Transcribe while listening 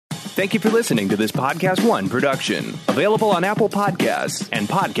Thank you for listening to this Podcast One production. Available on Apple Podcasts and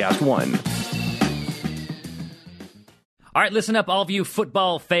Podcast One. All right, listen up, all of you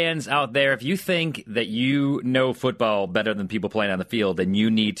football fans out there. If you think that you know football better than people playing on the field, then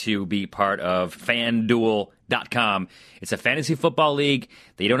you need to be part of FanDuel.com. It's a fantasy football league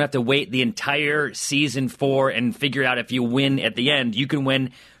that you don't have to wait the entire season for and figure out if you win at the end. You can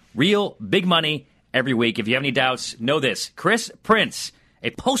win real big money every week. If you have any doubts, know this. Chris Prince, a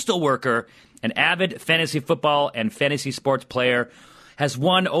postal worker, an avid fantasy football and fantasy sports player, has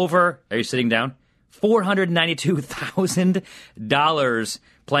won over, are you sitting down? $492,000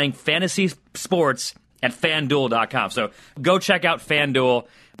 playing fantasy sports at FanDuel.com. So go check out FanDuel.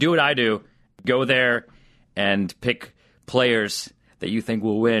 Do what I do. Go there and pick players that you think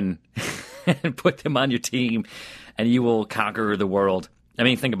will win and put them on your team, and you will conquer the world. I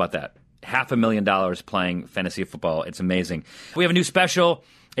mean, think about that. $500,000 playing fantasy football. It's amazing. We have a new special.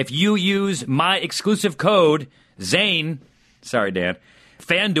 If you use my exclusive code, Zane, sorry, Dan,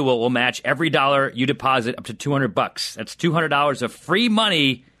 FanDuel will match every dollar you deposit up to $200. That's $200 of free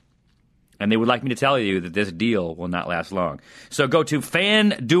money, and they would like me to tell you that this deal will not last long. So go to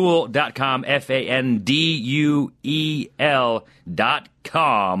FanDuel.com,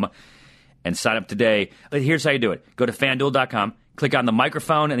 FanDuel.com, and sign up today. Here's how you do it. Go to FanDuel.com, click on the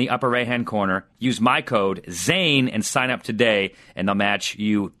microphone in the upper right-hand corner, use my code, Zane, and sign up today, and they'll match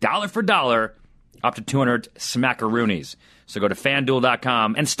you dollar for dollar up to 200 smackaroonies. So go to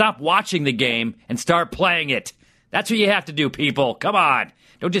FanDuel.com and stop watching the game and start playing it. That's what you have to do, people. Come on.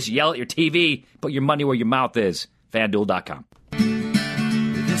 Don't just yell at your TV. Put your money where your mouth is. FanDuel.com.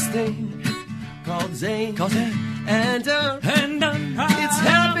 This thing called Zane. And done. It's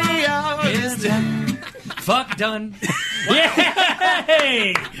happy hour. It's done. Fuck done.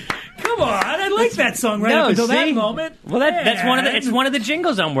 Yay! Come on, I like that song up until that moment. Well, that's one of the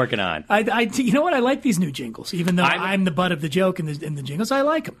jingles I'm working on. You know what? I like these new jingles, even though I'm the butt of the joke in the jingles. I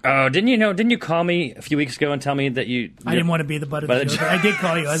like them. Oh, didn't you call me a few weeks ago and tell me that you? I didn't want to be the butt of the joke. I did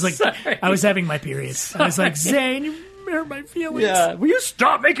call you. I was like, Sorry. I was having my period. I was like, Zane, you hurt my feelings. Yeah. Will you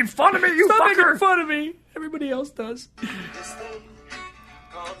stop making fun of me, you Stop fucker? making fun of me. Everybody else does.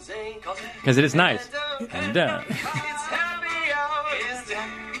 Because it is nice. And It's happy hour. It's done.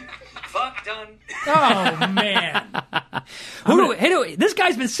 Fuck done. Oh, man. This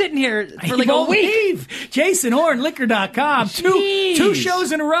guy's been sitting here for Like like a week. Jason Horn, Liquor.com. Two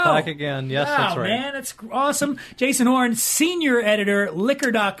shows in a row. Back again. Yes, that's right. Man, that's awesome. Jason Horn, senior editor,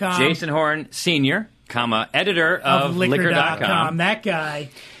 Liquor.com. Jason Horn, senior, editor of Liquor.com. That guy.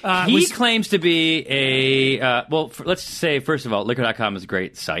 He claims to be let's say, first of all, Liquor.com is a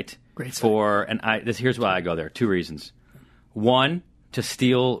great site. Great site. Here's why I go there. Two reasons. One, to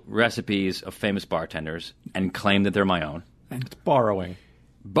steal recipes of famous bartenders and claim that they're my own. And it's borrowing.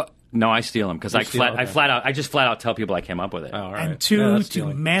 But no, I steal them because I just flat out tell people I came up with it. Oh, all right. And two, to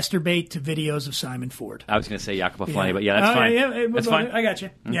masturbate to videos of Simon Ford. I was going to say Jacopo Funny, but yeah, that's fine. That's fine. I got you.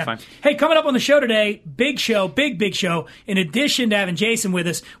 Yeah. Fine. Hey, coming up on the show today, big show, big show. In addition to having Jason with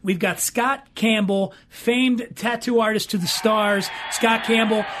us, we've got Scott Campbell, famed tattoo artist to the stars. Scott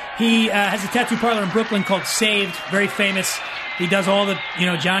Campbell, he has a tattoo parlor in Brooklyn called Saved, very famous. He does all the,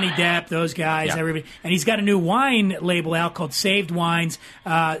 Johnny Depp, those guys, everybody. And he's got a new wine label out called Saved Wines.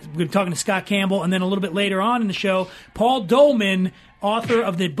 We're talking to Scott Campbell. And then a little bit later on in the show, Paul Dolman, author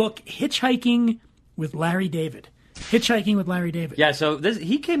of the book Hitchhiking with Larry David. Hitchhiking with Larry David. Yeah, so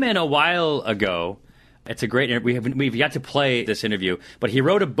he came in a while ago. It's a great interview. We've got to play this interview. But he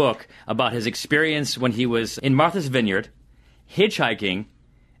wrote a book about his experience when he was in Martha's Vineyard, hitchhiking,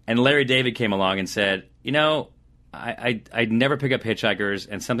 and Larry David came along and said, I'd never pick up hitchhikers,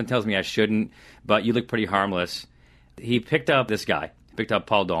 and something tells me I shouldn't, but you look pretty harmless. He picked up this guy, picked up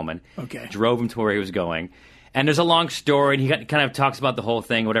Paul Dolman, drove him to where he was going, and there's a long story, and he kind of talks about the whole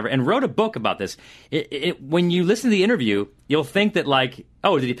thing, whatever, and wrote a book about this. When you listen to the interview, you'll think that, like,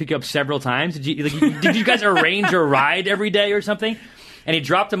 oh, did he pick you up several times? Did you guys arrange a ride every day or something? And he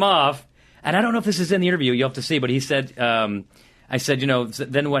dropped him off, and I don't know if this is in the interview, you'll have to see, but he said... I said,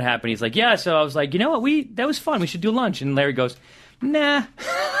 then what happened? He's like, yeah, so I was like, you know what, that was fun. We should do lunch. And Larry goes, nah.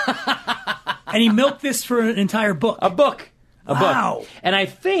 And he milked this for an entire book. A book. Wow. And I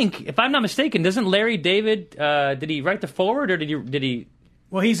think, if I'm not mistaken, doesn't Larry David, did he write the foreword or did he?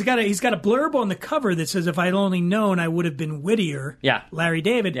 Well, he's got a blurb on the cover that says, if I'd only known, I would have been wittier. Yeah. Larry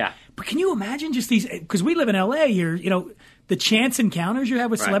David. Yeah. But can you imagine just these, because we live in L.A. here, the chance encounters you have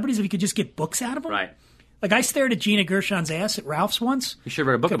with celebrities, if you could just get books out of them? Right. Like, I stared at Gina Gershon's ass at Ralph's once. You should have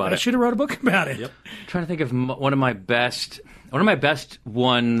wrote a book about it. I should have wrote a book about it. Yep. I'm trying to think of one of my best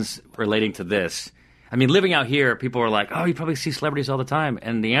ones relating to this. I mean, living out here, people are like, "Oh, you probably see celebrities all the time,"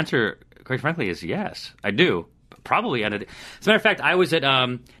 and the answer, quite frankly, is yes, I do. Probably. As a matter of fact, I was at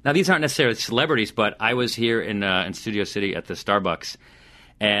now these aren't necessarily celebrities, but I was here in Studio City at the Starbucks,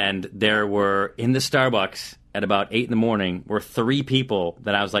 and there were in the Starbucks at about 8 a.m. were 3 people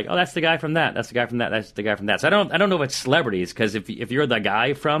that I was like, "Oh, that's the guy from that. That's the guy from that. That's the guy from that." So I don't know if it's celebrities, because if you're the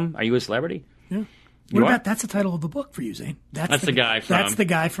guy from, are you a celebrity? Yeah. What about that's the title of the book for you, Zane? That's the guy from. That's the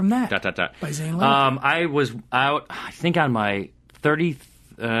guy from that. By Zane Lowe. I was out, I think, on my 30th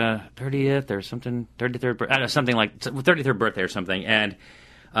or something, 33rd, something like 33rd birthday or something, and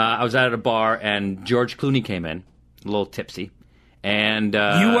I was out at a bar, and George Clooney came in, a little tipsy, and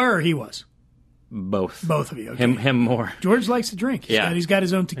you were, or he was? Both of you. Okay. Him more. George likes to drink. He's got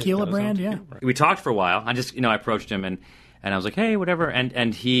his own tequila brand. Yeah. We talked for a while. I just I approached him and I was like, hey, whatever,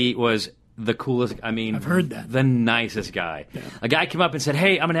 and he was the coolest. I mean, I've heard that. The nicest guy. Yeah. A guy came up and said,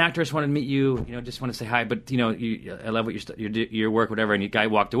 "Hey, I'm an actor. I just wanted to meet you. Just want to say hi. But I love what your work, whatever." And the guy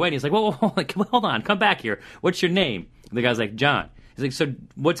walked away, and he's like, "Whoa, hold on, come back here. What's your name?" And the guy's like, "John." He's like, "So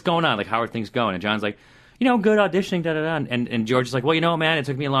what's going on? Like, how are things going?" And John's like, good auditioning, And George is like, "Well, man, it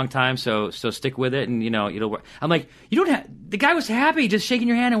took me a long time, so stick with it, and it'll work." I'm like, "You don't have." The guy was happy, just shaking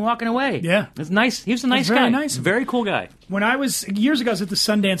your hand and walking away. Yeah, it's nice. He was a nice guy. Very nice, very cool guy. When I was years ago, I was at the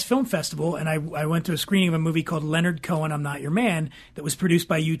Sundance Film Festival, and I went to a screening of a movie called Leonard Cohen, I'm Not Your Man, that was produced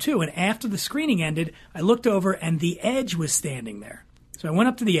by U2. And after the screening ended, I looked over, and The Edge was standing there. So I went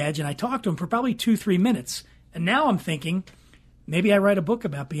up to The Edge, and I talked to him for probably 2-3 minutes. And now I'm thinking, maybe I write a book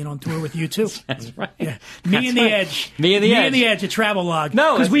about being on tour with U2. That's right. Yeah. Me and the Edge, a travel log.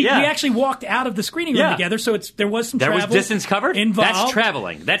 No, because we actually walked out of the screening room together, so there was some travel. There was distance covered involved. That's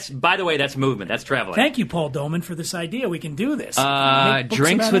traveling. By the way, that's movement. That's traveling. Thank you, Paul Dolman, for this idea. We can do this.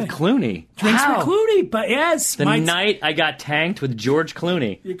 Drinks with Clooney. Drinks with Clooney, but yes. The night I got tanked with George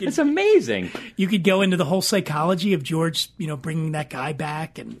Clooney. It's amazing. You could go into the whole psychology of George, bringing that guy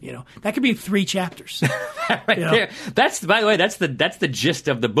back, and that could be 3 chapters. Right there. By the way, that's the gist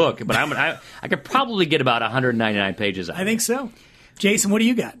of the book. But I could probably get about 199 pages out of it. I think so. Jason, what do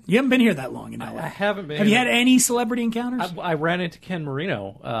you got? You haven't been here that long in LA. I haven't been. Have you had any celebrity encounters? I ran into Ken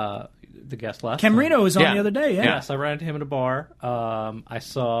Marino, the guest last Ken time. Marino was on the other day, Yes, I ran into him at a bar. I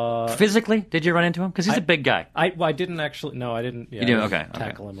saw... Physically? Did you run into him? Because he's a big guy. I didn't actually... No, I didn't... You didn't? Okay.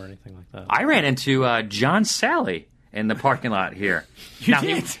 Tackle him or anything like that. I ran into John Sally in the parking lot here. You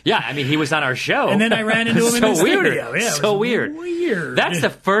did? He was on our show. And then I ran into him in the studio. Yeah, so weird. Weird. That's the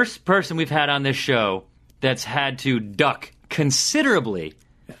first person we've had on this show that's had to duck considerably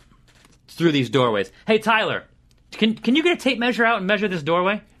through these doorways. Hey, Tyler, can you get a tape measure out and measure this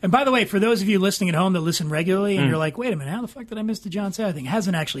doorway? And by the way, for those of you listening at home that listen regularly and you're like, wait a minute, how the fuck did I miss the John Sally thing? It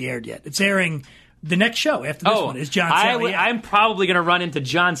hasn't actually aired yet. It's airing... The next show after this one is John Sally. I'm probably going to run into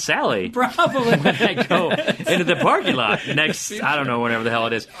John Sally. Probably. When I go into the parking lot next, I don't know, whenever the hell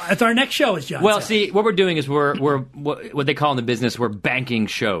it is. It's our next show is John Sally. See, what we're doing is we're what they call in the business, we're banking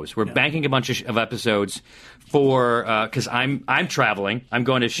shows. We're banking a bunch of episodes for, because I'm traveling. I'm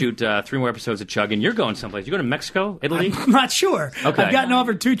going to shoot 3 more episodes of Chug, and you're going someplace. You going to Mexico, Italy? I'm not sure. Okay. I've gotten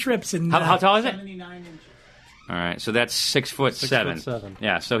over 2 trips. And how tall is it? 79 inches. All right, so that's 6'7". 6'7".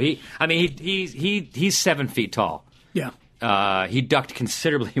 Yeah, so he's 7 feet tall. Yeah. He ducked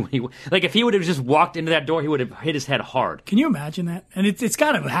considerably when if he would have just walked into that door, he would have hit his head hard. Can you imagine that? And it's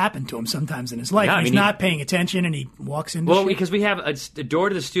got to happen to him sometimes in his life. Yeah, he's not paying attention and he walks into shit. Because we have a door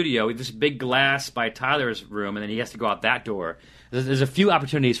to the studio, we have this big glass by Tyler's room, and then he has to go out that door. There's a few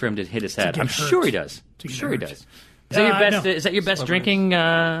opportunities for him to hit his head. I'm sure he does. Is that your best drinking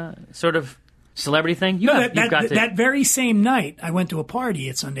sort of celebrity thing? That very same night, I went to a party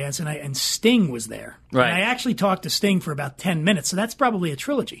at Sundance, and Sting was there. Right. And I actually talked to Sting for about 10 minutes, so that's probably a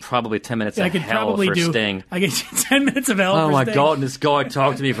trilogy. Probably 10 minutes of hell for Sting. I get 10 minutes of hell for Sting. Oh, my God, and this guy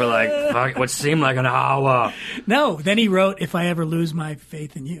talked to me for what seemed like an hour. No, then he wrote, "If I Ever Lose My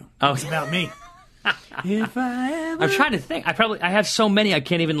Faith in You." Oh. It's about me. If I ever... I'm trying to think. I have so many I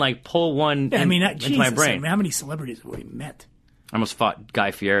can't even pull one into my brain. How many celebrities have we met? I almost fought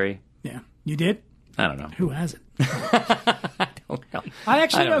Guy Fieri. Yeah. You did? I don't know. Who hasn't? I don't know. I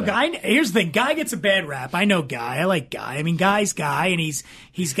actually know Guy. Here's the thing. Guy gets a bad rap. I know Guy. I like Guy. I mean, Guy's Guy, and he's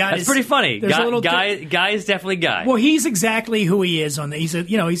got That's pretty funny. Guy is definitely Guy. Well, he's exactly who he is on the...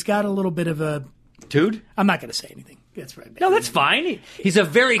 He's got a little bit of a... Dude? I'm not going to say anything. That's right. No, that's fine. He's a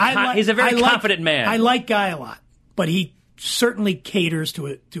very confident man. I like Guy a lot, but he certainly caters to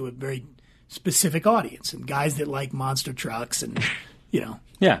a very specific audience and guys that like monster trucks and Yeah.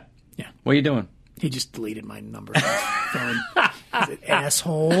 Yeah. What are you doing? He just deleted my number.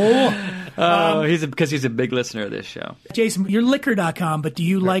 Asshole. Because he's a big listener of this show. Jason, you're liquor.com, but do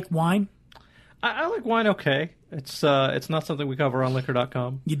you like wine? I like wine okay. It's not something we cover on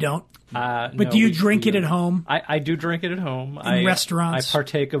liquor.com. You don't? But do you drink it at home? I do drink it at home. In restaurants? I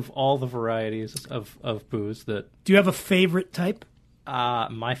partake of all the varieties of booze that... Do you have a favorite type?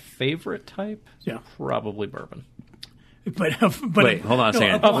 My favorite type? Yeah. Probably bourbon. But Wait, hold on a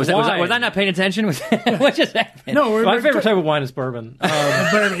second. Was I not paying attention? What just happened? No, my favorite type of wine is bourbon.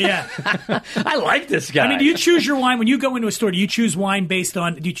 bourbon, yeah. I like this guy. I mean, do you choose your wine when you go into a store? Do you choose wine based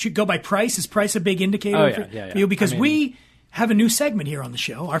on? Do you go by price? Is price a big indicator for you? Because we have a new segment here on the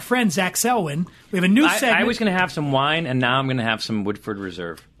show. Our friend Zach Selwyn. We have a new segment. I was going to have some wine, and now I'm going to have some Woodford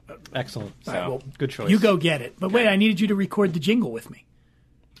Reserve. Excellent. All right, well, good choice. You go get it. But wait, I needed you to record the jingle with me.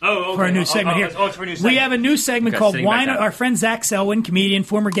 Oh, okay. For a new segment here. It's for a new segment. We have a new segment called Wine. Our friend Zach Selwyn, comedian,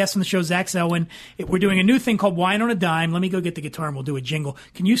 former guest on the show, Zach Selwyn. We're doing a new thing called Wine on a Dime. Let me go get the guitar and we'll do a jingle.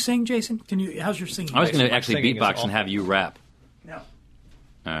 Can you sing, Jason? How's your singing? I was going to actually beatbox and have you rap. No.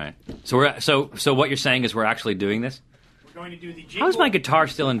 All right. So what you're saying is we're actually doing this? We're going to do the jingle. How's my guitar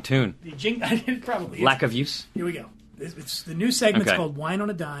still in tune? The jingle probably is. Lack of use. Here we go. It's the new segment's called Wine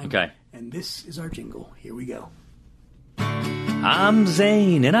on a Dime. Okay. And this is our jingle. Here we go. I'm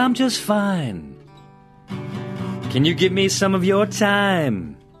Zane, and I'm just fine. Can you give me some of your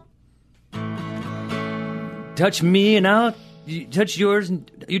time? Touch me, and I'll touch yours, and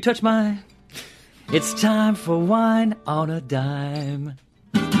you touch mine. It's time for Wine on a Dime.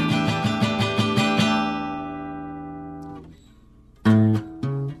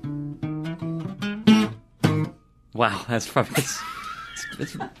 Wow, that's probably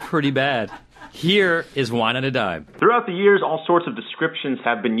it's pretty bad. Here is Wine on a Dime. Throughout the years, all sorts of descriptions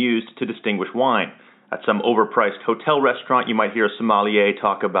have been used to distinguish wine. At some overpriced hotel restaurant, you might hear a sommelier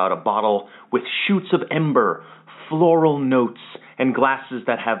talk about a bottle with shoots of ember, floral notes, and glasses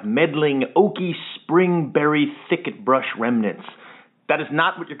that have meddling, oaky, spring berry thicket brush remnants. That is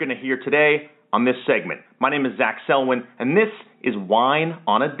not what you're going to hear today on this segment. My name is Zach Selwyn, and this is Wine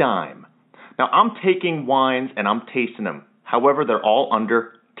on a Dime. Now, I'm taking wines and I'm tasting them. However, they're all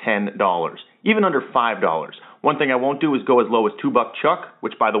under $10, even under $5. One thing I won't do is go as low as $2 Chuck,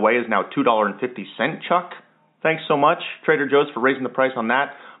 which, by the way, is now $2.50 Chuck. Thanks so much, Trader Joe's, for raising the price on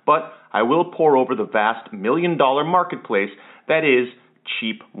that. But I will pour over the vast $1 million marketplace that is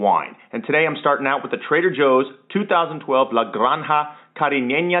cheap wine. And today I'm starting out with the Trader Joe's 2012 La Granja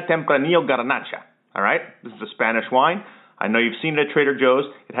Cariñeña Tempranillo Garnacha. All right? This is a Spanish wine. I know you've seen it at Trader Joe's.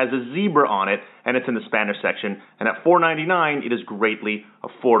 It has a zebra on it, and it's in the Spanish section. And at $4.99, it is greatly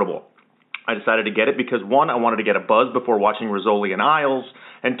affordable. I decided to get it because, one, I wanted to get a buzz before watching Rizzoli and Isles,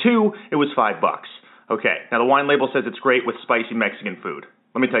 and two, it was $5. Okay, now the wine label says it's great with spicy Mexican food.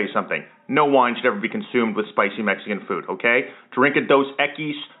 Let me tell you something. No wine should ever be consumed with spicy Mexican food, okay? Drink a dos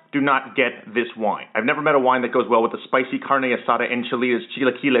Equis. Do not get this wine. I've never met a wine that goes well with a spicy carne asada enchiladas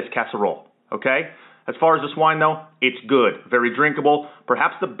chilaquiles casserole, okay? As far as this wine, though, it's good, very drinkable,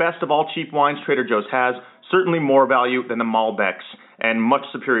 perhaps the best of all cheap wines Trader Joe's has, certainly more value than the Malbecs, and much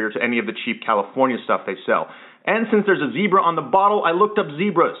superior to any of the cheap California stuff they sell. And since there's a zebra on the bottle, I looked up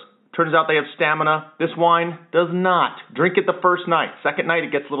zebras. Turns out they have stamina. This wine does not. Drink it the first night. Second night,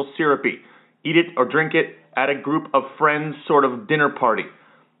 it gets a little syrupy. Eat it or drink it at a group of friends sort of dinner party.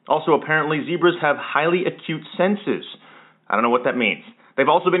 Also, apparently, zebras have highly acute senses. I don't know what that means. They've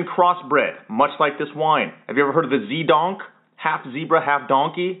also been crossbred, much like this wine. Have you ever heard of the Z-Donk? Half zebra, half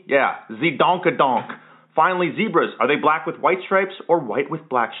donkey? Yeah, Z-Donk-a-Donk. Finally, zebras. Are they black with white stripes or white with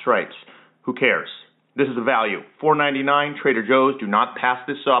black stripes? Who cares? This is a value. $4.99, Trader Joe's. Do not pass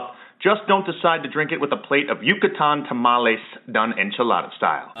this up. Just don't decide to drink it with a plate of Yucatan tamales done enchilada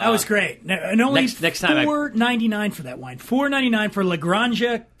style. That was great. And only next time $4.99 for that wine. $4.99 for La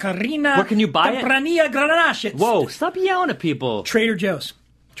Granja Carina. Where can you buy it? Tempranillo Garnacha. Whoa, stop yelling at people. Trader Joe's.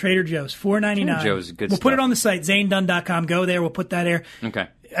 Trader Joe's. $4.99. Trader Joe's is good We'll stuff. put it on the site, zanedunn.com. Go there. We'll put that there. Okay.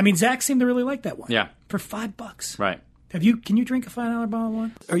 I mean, Zach seemed to really like that one. Yeah. For $5. Right. Can you drink a $5 bottle of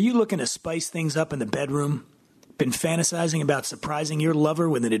wine? Are you looking to spice things up in the bedroom? Been fantasizing about surprising your lover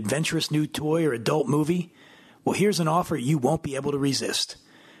with an adventurous new toy or adult movie? Well, here's an offer you won't be able to resist.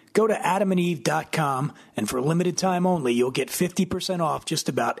 Go to adamandeve.com, and for a limited time only, you'll get 50% off just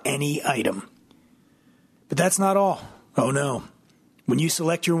about any item. But that's not all. Oh, no. When you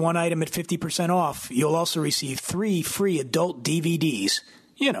select your one item at 50% off, you'll also receive 3 free adult DVDs,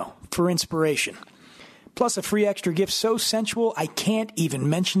 for inspiration. Plus a free extra gift so sensual I can't even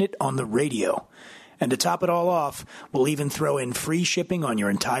mention it on the radio. And to top it all off, we'll even throw in free shipping on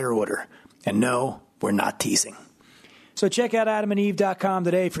your entire order. And no, we're not teasing. So check out adamandeve.com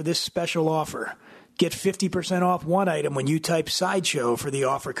today for this special offer. Get 50% off one item when you type Sideshow for the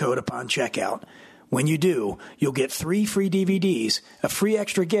offer code upon checkout. When you do, you'll get 3 free DVDs, a free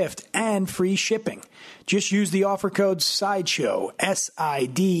extra gift, and free shipping. Just use the offer code SIDESHOW,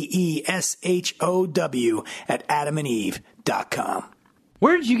 SIDESHOW, at adamandeve.com.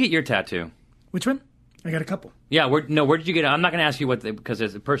 Where did you get your tattoo? Which one? I got a couple. Yeah, where did you get it? I'm not going to ask you because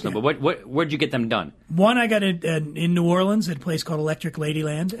it's personal, but where'd you get them done? One I got in New Orleans at a place called Electric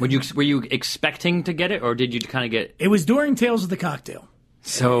Ladyland. Were you expecting to get it, or did you kind of get... It was during Tales of the Cocktail.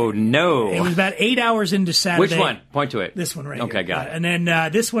 So, no. It was about 8 hours into Saturday. Which one? Point to it. This one right Okay, here. got it. And then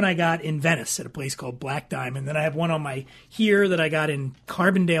this one I got in Venice at a place called Black Diamond. Then I have one on my here that I got in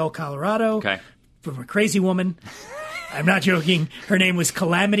Carbondale, Colorado. Okay. From a crazy woman. I'm not joking. Her name was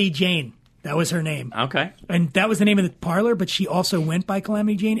Calamity Jane. That was her name. Okay. And that was the name of the parlor, but she also went by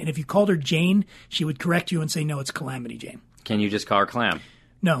Calamity Jane. And if you called her Jane, she would correct you and say, no, it's Calamity Jane. Can you just call her Clam?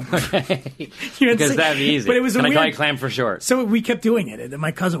 No. Because that'd be easy. But it was Can I weird... call you Clam for short? So we kept doing it. And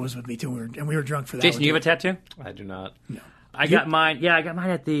my cousin was with me, too. And we were drunk for that. Jason, you have a tattoo? I do not. No. I got mine. Yeah, I got mine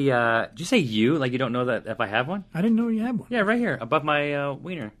at the... did you say you? Like you don't know that if I have one? I didn't know you had one. Yeah, right here, above my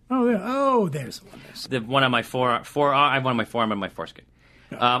wiener. Oh, yeah. Oh, there's the one. The one on my forearm. I have one on my forearm and my foreskin.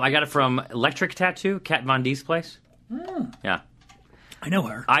 I got it from Electric Tattoo, Kat Von D's place. Yeah. I know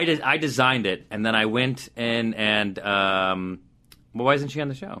her. I designed it, and then I went in and... well, why isn't she on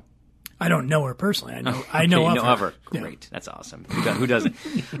the show? I don't know her personally. I know You of her. Great. That's awesome. Who doesn't?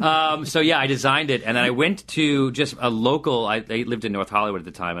 So, yeah, I designed it, and then I went to just a local... I lived in North Hollywood at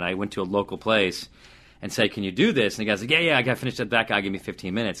the time, and I went to a local place and said, can you do this? And the guy's like, yeah, I got finished up. That guy gave me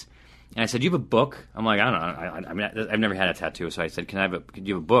 15 minutes. And I said, do you have a book? I'm like, I don't know. I mean, I've never had a tattoo, so I said, could you have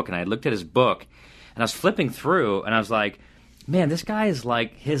a book? And I looked at his book, and I was flipping through, and I was like, man, this guy is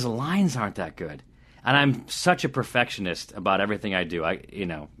like, his lines aren't that good. And I'm such a perfectionist about everything I do. I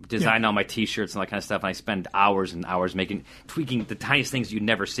design all my T-shirts and all that kind of stuff, and I spend hours and hours tweaking the tiniest things you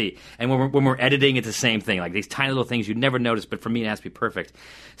never see. And when we're editing, it's the same thing, like these tiny little things you never notice, but for me, it has to be perfect.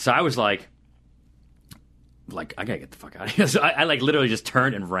 So I was like, I gotta get the fuck out of here. So I literally just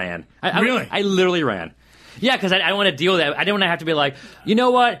turned and ran. Really? I literally ran. Yeah, because I don't want to deal with that. I don't want to have to be like, you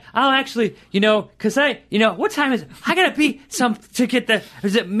know what? I'll actually, because what time is it? I gotta be to get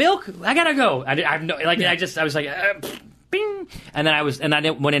is it milk? I gotta go. I have no, I was like, bing. And then I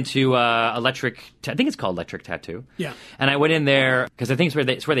went into Electric, I think it's called Electric Tattoo. Yeah. And I went in there, because I think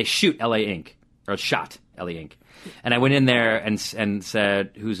it's where they shoot LA Ink, or shot LA Ink. And I went in there and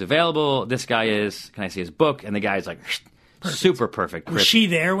said, who's available? This guy is, can I see his book? And the guy's like, super perfect. Was she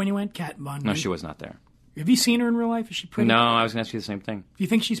there when you went, Kat Von D? No, she was not there. Have you seen her in real life? Is she pretty? No, I was going to ask you the same thing. Do you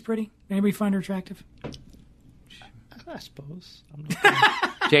think she's pretty? Anybody find her attractive? I suppose.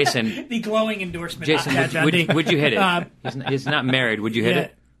 Jason. The glowing endorsement. Jason, would you hit it? He's not married. Would you hit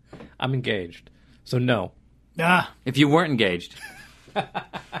it? I'm engaged. So no. If you weren't engaged.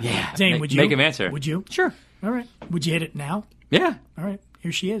 Yeah. Zane, would you? Make him answer. Would you? Sure. All right. Would you hit it now? Yeah. All right.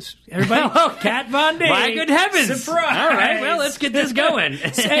 Here she is. Everybody, Kat Von D. My good heavens. Surprise. All right. Well, let's get this going.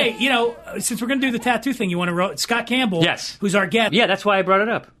 Hey, since we're going to do the tattoo thing, you want to Scott Campbell, yes, who's our guest. Yeah, that's why I brought it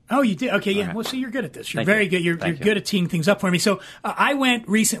up. Oh, you did? Okay, yeah. Okay. Well, see, you're good at this. You're Thank very you. good. You're good at teeing things up for me. So I went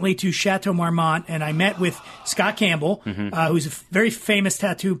recently to Chateau Marmont, and I met with Scott Campbell, who's a very famous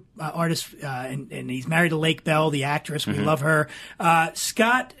tattoo artist, and he's married to Lake Bell, the actress. We love her.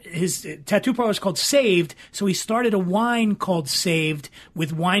 Scott, his tattoo parlor is called Saved, so he started a wine called Saved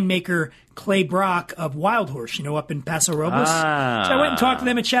with winemaker Clay Brock of Wild Horse, up in Paso Robles. So I went and talked to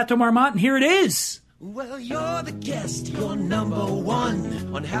them at Chateau Marmont, and here it is. Well, you're the guest, you're number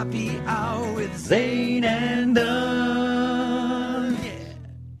one on Happy Hour with Zane and Dunn.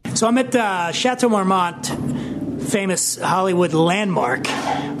 Yeah. So I'm at Chateau Marmont, famous Hollywood landmark,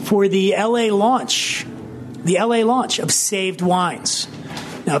 for the LA launch of Saved Wines.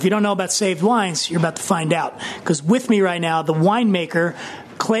 Now, if you don't know about Saved Wines, you're about to find out. Because with me right now, the winemaker,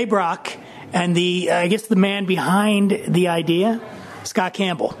 Clay Brock, and the man behind the idea, Scott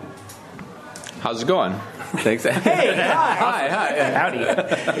Campbell. How's it going? Thanks. Hey, Hi.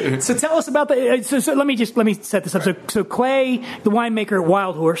 Howdy. So tell us about the. So let me set this up. So Clay, the winemaker at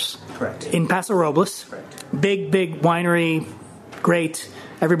Wild Horse, correct, in Paso Robles, correct. Big winery, great.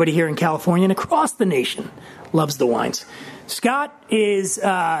 Everybody here in California and across the nation loves the wines. Scott is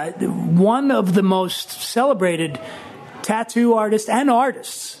one of the most celebrated tattoo artists and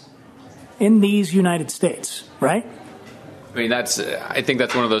artists in these United States, right? I mean, I think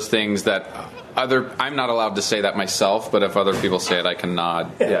that's one of those things that I'm not allowed to say that myself, but if other people say it, I can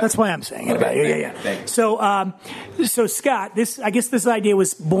nod. Yeah. That's why I'm saying it about you. Yeah. Thanks. So Scott, this idea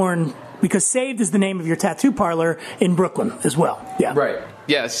was born because Saved is the name of your tattoo parlor in Brooklyn as well. Yeah. Right.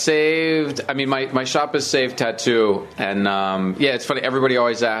 Yeah, Saved. I mean, my shop is Saved Tattoo, and it's funny. Everybody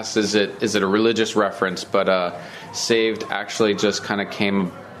always asks, is it a religious reference? But Saved actually just kind of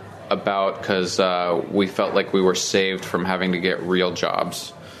came about because we felt like we were saved from having to get real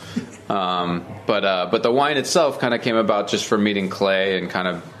jobs. But the wine itself kind of came about just from meeting Clay and kind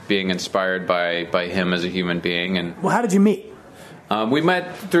of being inspired by him as a human being. And Well, how did you meet? we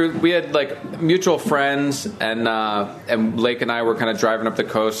had like mutual friends, and Lake and I were kind of driving up the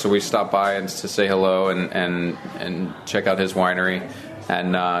coast, so we stopped by and to say hello and check out his winery,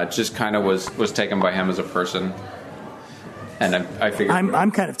 and just kind of was taken by him as a person. And I figured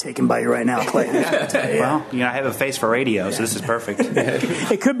I'm kind of taken by you right now, Clay. Well, I have a face for radio, so this is perfect.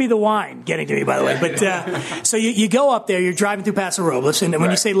 It could be the wine getting to me, by the way. But so you go up there, you're driving through Paso Robles, and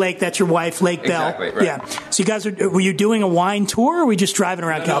when you say Lake, that's your wife, Lake Bell. Exactly, right. Yeah. So you guys were you doing a wine tour, or were you just driving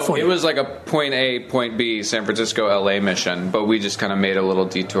around California? It was like a point A, point B, San Francisco, LA mission, but we just kind of made a little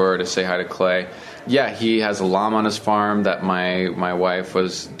detour to say hi to Clay. Yeah, he has a llama on his farm that my wife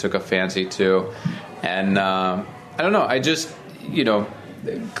took a fancy to, and I don't know. I just,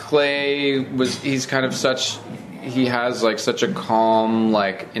 Clay he's kind of he has like such a calm,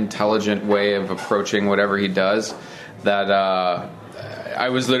 like intelligent way of approaching whatever he does that I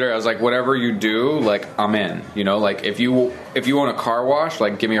was like, whatever you do, like I'm in, like if you own a car wash,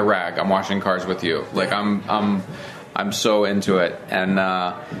 like give me a rag. I'm washing cars with you. Like I'm so into it. And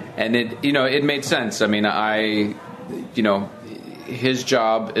it, it made sense. I mean, his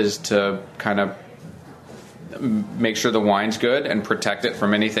job is to kind of make sure the wine's good and protect it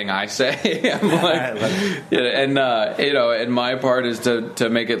from anything I say. I'm like, and my part is to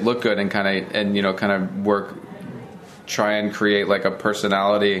make it look good and kind of try and create like a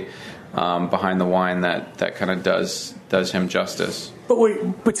personality behind the wine that kind of does him justice.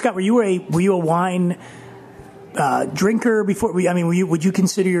 But Scott, were you a wine drinker before? Would you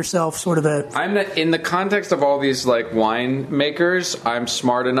consider yourself sort of a? I'm not, in the context of all these like wine makers, I'm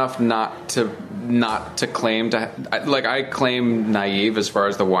smart enough not to claim to I claim naive as far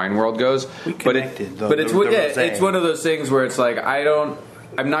as the wine world goes. It's one of those things where it's like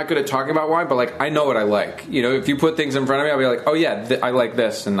I'm not good at talking about wine, but like I know what I like. If you put things in front of me, I'll be like, oh yeah, I like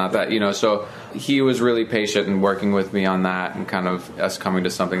this and not that. So he was really patient in working with me on that and kind of us coming to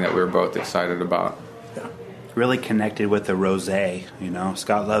something that we were both excited about. Really connected with the rosé.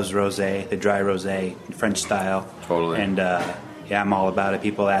 Scott loves rosé, the dry rosé, French style. Totally. And I'm all about it.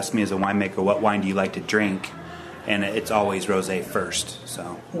 People ask me as a winemaker, what wine do you like to drink? And it's always rosé first.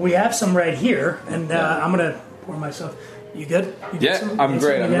 So we have some right here, and I'm gonna pour myself. You good? I'm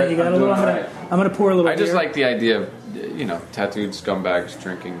great. I'm gonna pour a little. I just like the idea of tattooed scumbags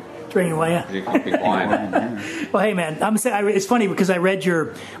drinking wine. Yeah. Wine. Well, hey man, it's funny because I read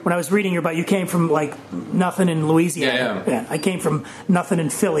when I was reading your bio, you came from like nothing in Louisiana. Yeah. I came from nothing in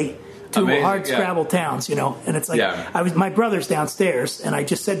Philly. Two hard scrabble towns, and it's like my brother's downstairs, and I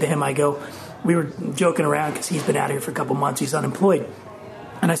just said to him, we were joking around because he's been out here for a couple months, he's unemployed,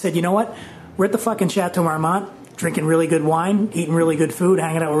 and I said, you know what, we're at the fucking Chateau Marmont, drinking really good wine, eating really good food,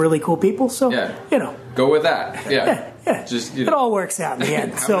 hanging out with really cool people, so go with that. Yeah. Just it all works out in the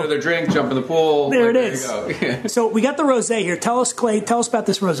end. Have another drink, jump in the pool. There it is. There so we got the rosé here. Tell us, Clay. Tell us about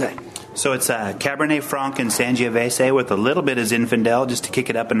this rosé. So it's a Cabernet Franc and Sangiovese with a little bit of Zinfandel just to kick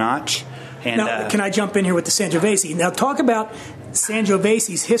it up a notch. And now, can I jump in here with the Sangiovese? Now, talk about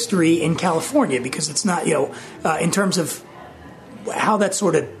Sangiovese's history in California, because it's not, in terms of how that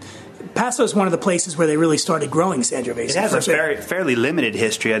sort of. Paso is one of the places where they really started growing Sangiovese. It has a fairly limited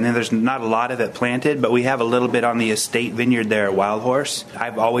history. I mean, there's not a lot of it planted, but we have a little bit on the estate vineyard there at Wild Horse.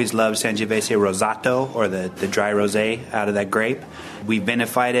 I've always loved Sangiovese Rosato, or the dry rosé out of that grape. We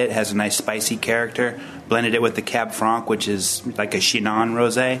vinified it, has a nice spicy character, blended it with the Cab Franc, which is like a Chinon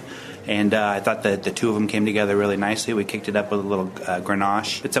rosé. And I thought that the two of them came together really nicely. We kicked it up with a little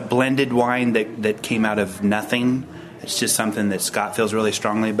Grenache. It's a blended wine that came out of nothing. It's just something that Scott feels really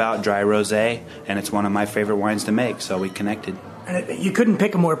strongly about, dry rosé, and it's one of my favorite wines to make, so we connected. And you couldn't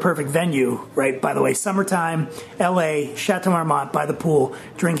pick a more perfect venue, right? By the way, summertime, L.A., Chateau Marmont, by the pool,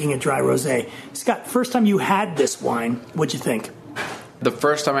 drinking a dry rosé. Scott, first time you had this wine, what'd you think? The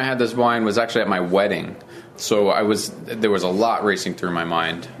first time I had this wine was actually at my wedding. So there was a lot racing through my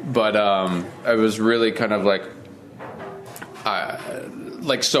mind. But I was really kind of like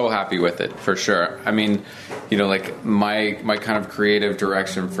so happy with it, for sure. I mean, like my kind of creative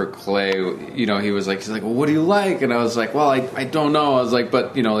direction for Clay, he's like, well, what do you like? And I was like, well, I don't know. I was like,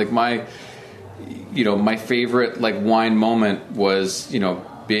 but like my favorite like wine moment was,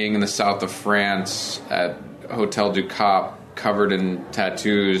 being in the south of France at Hotel du Cap, covered in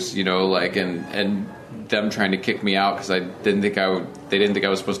tattoos, and them trying to kick me out because they didn't think I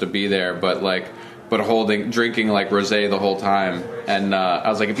was supposed to be there, but drinking like rosé the whole time. And I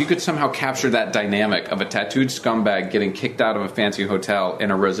was like, if you could somehow capture that dynamic of a tattooed scumbag getting kicked out of a fancy hotel in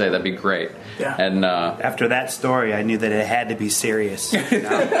a rosé, that'd be great. Yeah. And after that story, I knew that it had to be serious.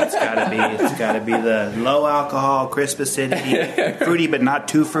 It's got to be the low alcohol, crisp acidity, fruity but not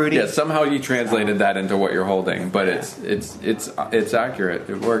too fruity. yeah, somehow you translated that into what you're holding, but it's accurate.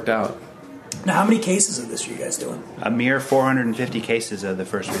 It worked out. Now, how many cases of this are you guys doing? A mere 450 cases of the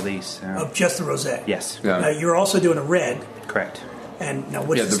first release. Of just the rosé? Yes. Yeah. Now, you're also doing a red. Correct. And now,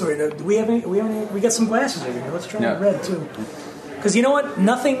 what's the story? Do we have any? We got some glasses over here. Let's try the red too. Because you know what?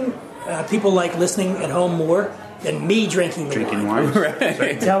 Nothing people like listening at home more than me drinking wine.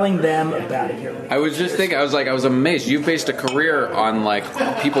 Right. Telling them about it here. I was just thinking, I was amazed. You've based a career on like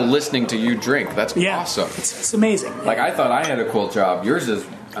people listening to you drink. That's awesome. It's amazing. Like I thought I had a cool job. Yours is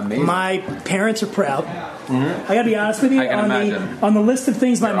amazing. My parents are proud. Mm-hmm. I got to be honest with you. I can imagine. On the list of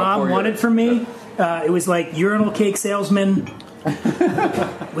things my mom wanted from me, Yeah. It was like urinal cake salesman.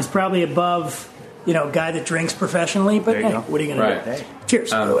 Was probably above, guy that drinks professionally. But hey, what are you going to do?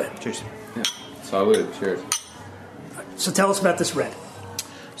 Cheers. By the way. Cheers. Yeah. Salud. Cheers. So tell us about this red.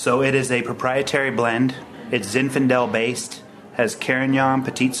 So it is a proprietary blend. It's Zinfandel based. Has Carignan,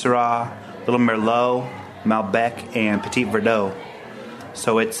 Petit Syrah, Little Merlot, Malbec, and Petit Verdot.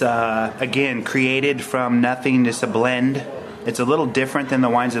 So it's, again, created from nothing, just a blend. It's a little different than the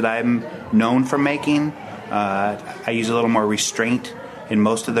wines that I'm known for making. I use a little more restraint in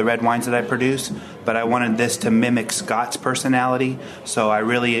most of the red wines that I produce, but I wanted this to mimic Scott's personality. So I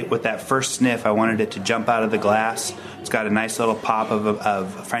really, with that first sniff, I wanted it to jump out of the glass. It's got a nice little pop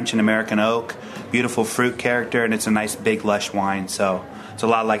of French and American oak, beautiful fruit character, and it's a nice big lush wine. So it's a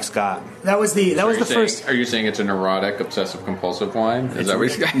lot like Scott. That was the first. Are you saying it's a neurotic, obsessive compulsive wine? Is that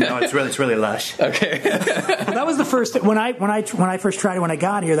what you're No, it's really lush. Okay. Well, that was the first when I first tried it when I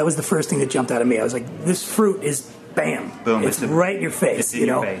got here. That was the first thing that jumped out at me. I was like, this fruit is bam, boom! It's right in your face. It's in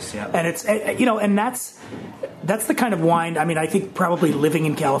your face, yeah. And it's and that's the kind of wine. I mean, I think probably living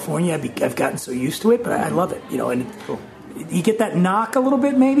in California, I've gotten so used to it, but I love it. And cool. You get that knock a little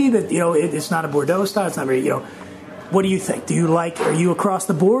bit, maybe that it's not a Bordeaux style. It's not very What do you think? Are you across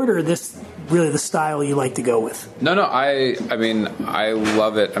the board, or this really the style you like to go with? No. I mean, I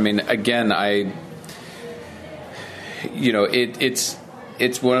love it. I mean, again, it's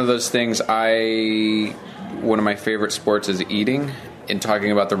one of those things. One of my favorite sports is eating. In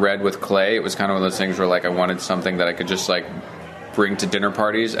talking about the red with clay, it was kind of one of those things where like I wanted something that I could just like bring to dinner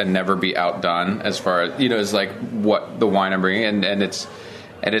parties and never be outdone as far as as like what the wine I'm bringing, and it's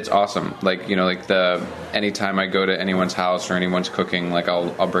awesome. Like anytime I go to anyone's house or anyone's cooking, like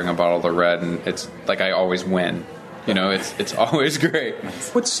I'll bring a bottle of the red, and it's like I always win. It's always great.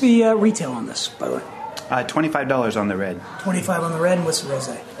 What's the retail on this, by the way? $25 on the red. $25 on the red, and what's the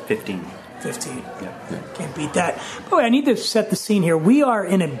rosé? 15. 15. Yep. Can't beat that. By the way, I need to set the scene here. We are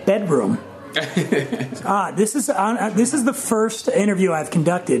in a bedroom. This is the first interview I've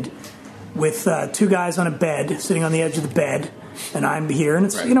conducted with two guys on a bed, sitting on the edge of the bed, and I'm here, and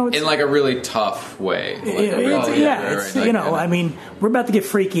it's right. It's, in like a really tough way. I mean, we're about to get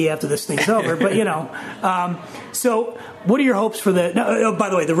freaky after this thing's over, but So, what are your hopes for the? No, by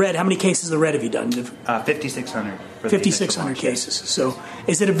the way, the red. How many cases of the red have you done? 5,600. 5,600 cases. So,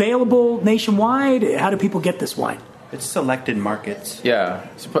 is it available nationwide? How do people get this wine? It's selected markets. Yeah,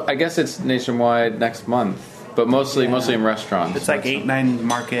 I guess it's nationwide next month. But mostly in restaurants. It's like 8-9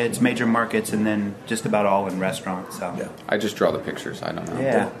 markets, major markets, and then just about all in restaurants. So I just draw the pictures. I don't know.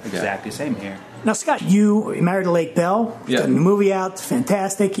 Yeah, exactly. Same here. Now, Scott, you married to Lake Bell. You've got a new movie out.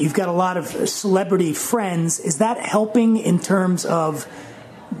 Fantastic. You've got a lot of celebrity friends. Is that helping in terms of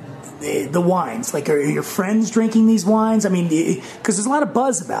the wines? Like, are your friends drinking these wines? I mean, because there's a lot of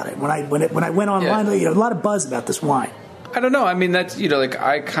buzz about it. When I went online, a lot of buzz about this wine. I don't know. I mean, that's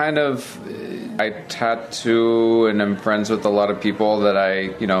I tattoo and am friends with a lot of people that I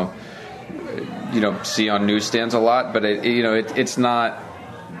see on newsstands a lot, but it's not.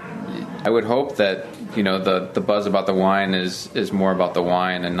 I would hope that the buzz about the wine is more about the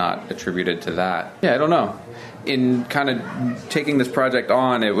wine and not attributed to that. Yeah, I don't know. In kind of taking this project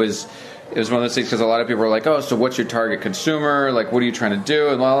on, it was one of those things because a lot of people are like, oh, so what's your target consumer? Like, what are you trying to do?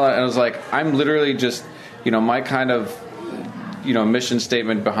 And blah, blah, blah. And I was like, I'm literally just my kind of mission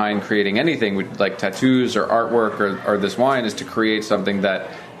statement behind creating anything like tattoos or artwork or this wine is to create something that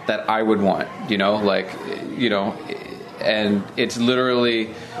I would want, and it's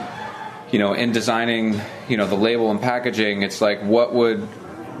literally, in designing, the label and packaging, it's like, what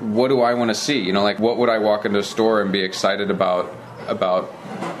do I want to see? Like, what would I walk into a store and be excited about,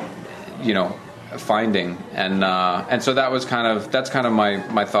 finding, and so that's kind of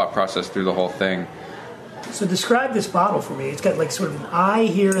my thought process through the whole thing. So describe this bottle for me. It's got like sort of an eye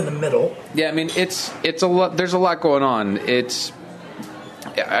here in the middle. Yeah, I mean it's a lot. There's a lot going on.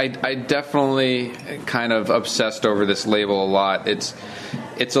 I definitely kind of obsessed over this label a lot. It's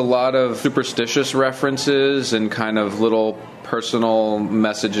a lot of superstitious references and kind of little personal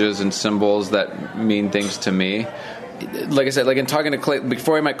messages and symbols that mean things to me. Like I said, like in talking to Clay,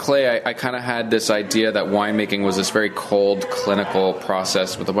 before I met Clay, I kind of had this idea that winemaking was this very cold, clinical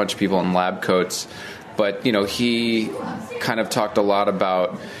process with a bunch of people in lab coats. But, he kind of talked a lot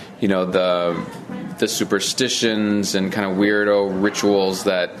about, the superstitions and kind of weirdo rituals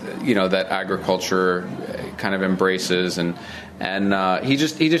that, that agriculture kind of embraces. And he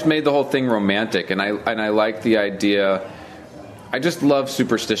just made the whole thing romantic. And I like the idea. I just love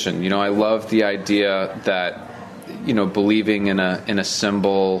superstition. I love the idea that, believing in a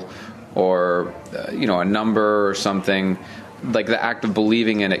symbol or, a number or something, like the act of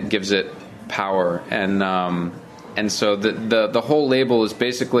believing in it gives it power. And so the whole label is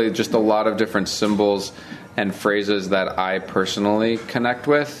basically just a lot of different symbols and phrases that I personally connect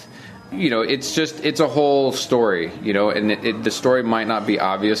with. It's a whole story, and the story might not be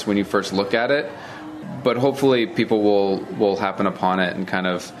obvious when you first look at it, but hopefully people will happen upon it and kind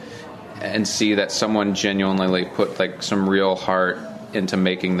of and see that someone genuinely put like some real heart into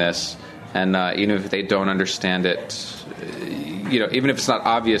making this, and even if they don't understand it, even if it's not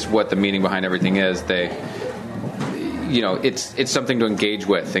obvious what the meaning behind everything is, it's something to engage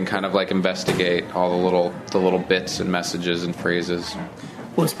with and kind of like investigate all the little bits and messages and phrases.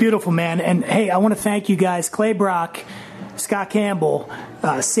 Well, it's beautiful, man. And hey, I want to thank you guys, Clay Brock, Scott Campbell,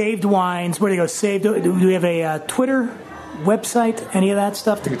 Saved Wines. Where do you go? Do we have a Twitter website, any of that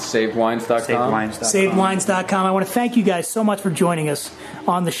stuff? I think it's savedwines.com. Savedwines.com. I want to thank you guys so much for joining us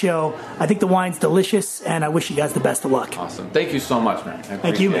on the show. I think the wine's delicious, and I wish you guys the best of luck. Awesome. Thank you so much, man.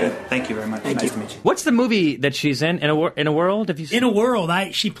 Thank you, man. Thank you very much. Nice to meet you. What's the movie that she's in? In a World? Have you seen? In a World.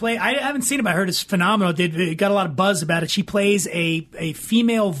 I haven't seen it, but I heard it's phenomenal. It got a lot of buzz about it. She plays a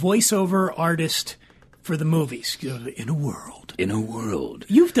female voiceover artist for the movies. In a World. In a world.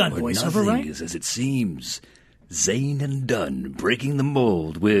 You've done where voiceover, nothing right? is as it seems. Zane and Dunn breaking the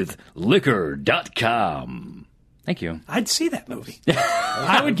mold with Liquor.com. Thank you. I'd see that movie.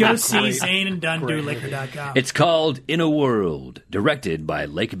 I would go see Zane and Dunn do Liquor.com. It's called In a World, directed by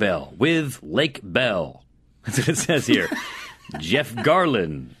Lake Bell, with Lake Bell. That's what it says here. Jeff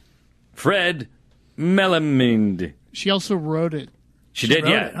Garland, Fred Melamind. She also wrote it. She did,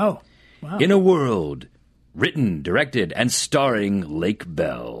 wrote yeah. it. Oh, wow. In a World, written, directed, and starring Lake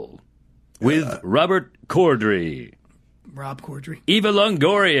Bell. With Robert Corddry. Rob Corddry. Eva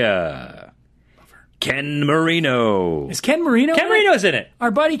Longoria. Ken Marino. Is Ken Marino Ken Marino's in it. Our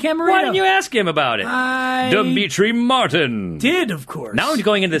buddy Ken Marino. Why didn't you ask him about it? I Dimitri Martin. did, of course. Now I'm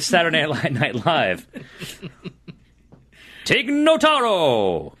going into Saturday Night Live. Tig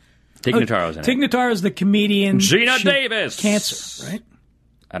Notaro. Tig Notaro's in it. Tig Notaro's the comedian. Gina She had Davis. Cancer, right?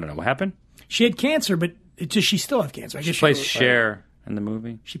 I don't know what happened. She had cancer, but does she still have cancer? I guess She plays Cher in the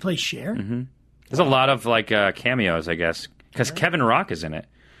movie. She plays Cher? Mm-hmm. There's a lot of like cameos, I guess, because Kevin Rock is in it.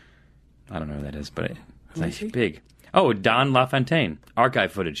 I don't know who that is, but it's big. Oh, Don LaFontaine,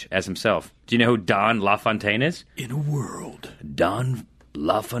 archive footage as himself. Do you know who Don LaFontaine is? In a World, Don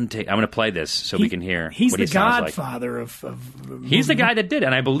LaFontaine. I'm going to play this so we can hear. He's what the he sounds godfather like. of He's the guy that did,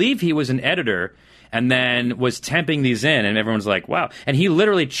 and I believe he was an editor. And then was temping these in, and everyone's like, wow. And he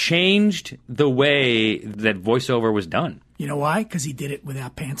literally changed the way that voiceover was done. You know why? Because he did it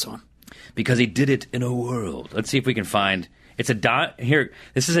without pants on. because he did it in a world. Let's see if we can find. It's a Don here.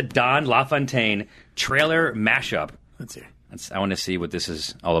 This is a Don LaFontaine trailer mashup. Let's hear. I want to see what this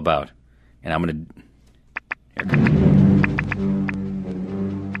is all about, and I'm going to.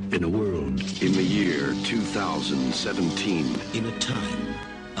 In a world, in the year 2017, In a time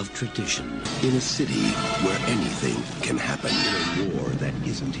of tradition. in a city where anything can happen, in a war that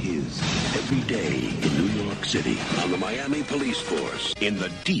isn't his, every day in New York City, on the Miami Police Force, in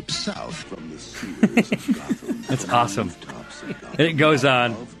the Deep South, from the sewers of Gotham. That's awesome. And it goes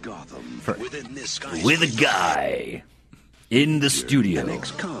on Within this guy's with a guy in the studio. An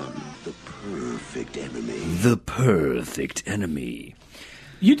ex-con, the perfect enemy. The perfect enemy.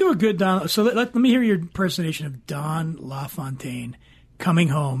 You do a good Don. So let me hear your impersonation of Don LaFontaine coming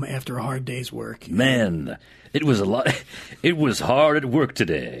home after a hard day's work. Man, it was a lot. It was hard at work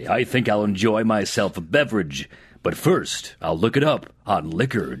today. I think I'll enjoy myself a beverage. But first, I'll look it up on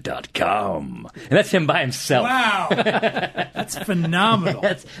liquor.com. And that's him by himself. Wow, that's phenomenal.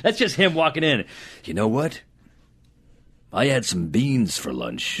 That's just him walking in. You know what? I had some beans for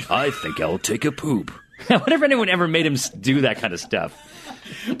lunch. I think I'll take a poop. I wonder if anyone ever made him do that kind of stuff.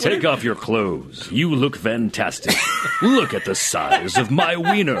 Take off your clothes. You look fantastic. Look at the size of my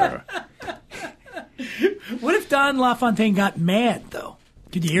wiener. What if Don LaFontaine got mad, though?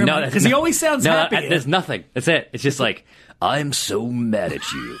 Did you hear him? Because he always sounds happy. There's nothing. That's it. It's just like, I'm so mad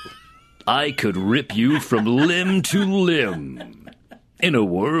at you. I could rip you from limb to limb. In a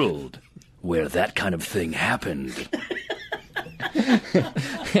world where that kind of thing happened.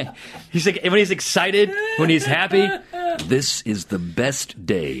 he's like, when he's excited, when he's happy. This is the best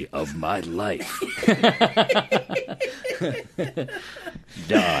day of my life.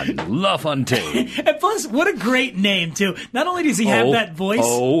 Don LaFontaine. And plus, what a great name, too. Not only does he have that voice.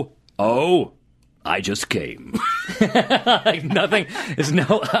 I just came. Like nothing. There's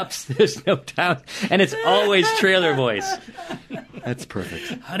no ups. There's no downs. And it's always trailer voice. That's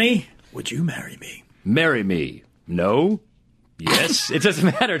perfect. Honey, would you marry me? Marry me. No? Yes? It doesn't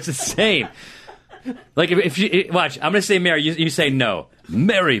matter. It's the same. Like, if you... Watch, I'm going to say marry. You say no.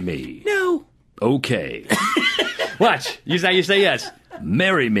 Marry me. No. Okay. Watch. You say yes.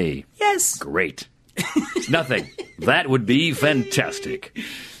 Marry me. Yes. Great. It's nothing. That would be fantastic.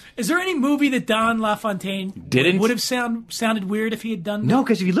 Is there any movie that Don LaFontaine would have sounded weird if he had done? No,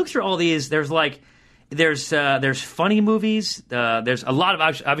 because if you look through all these, there's funny movies. There's a lot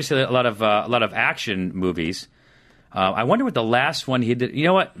of obviously a lot of action movies. I wonder what the last one he did. You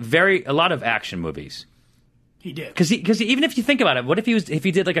know what? A lot of action movies. He did because even if you think about it, what if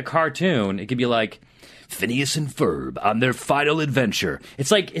he did like a cartoon? It could be like Phineas and Ferb on their final adventure. It's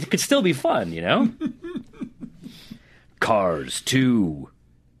like it could still be fun, you know. Cars 2.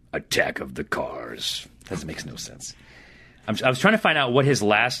 Attack of the Cars. That makes no sense. I was trying to find out what his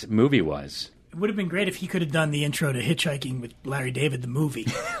last movie was. It would have been great if he could have done the intro to Hitchhiking with Larry David, the movie.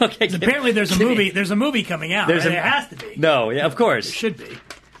 Okay, apparently there's a movie. There's a movie coming out. Right? It has to be. No, yeah, of course. It should be.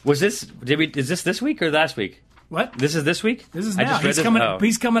 Was this? Is this week or last week? What? This is this week? This is now.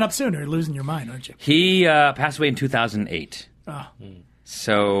 He's coming up soon. You're losing your mind, aren't you? He passed away in 2008. Oh.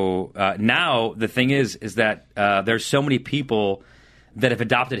 So now the thing is that there's so many people that have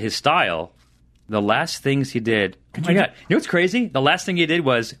adopted his style. The last things he did... Oh, my God. You know what's crazy? The last thing he did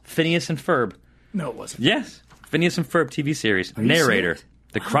was Phineas and Ferb. No, it wasn't. Yes. Phineas and Ferb TV series. Narrator.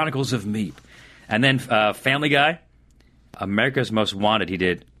 The Chronicles of Meep. And then Family Guy. America's Most Wanted he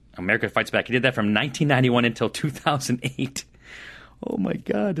did. America Fights Back. He did that from 1991 until 2008. Oh, my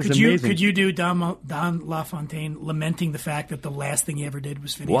God. That's amazing. Could you do Don LaFontaine lamenting the fact that the last thing he ever did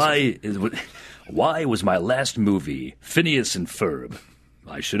was Phineas? Why was my last movie Phineas and Ferb?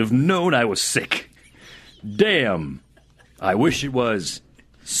 I should have known I was sick. Damn. I wish it was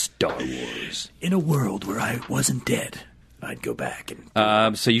Star Wars. In a world where I wasn't dead, I'd go back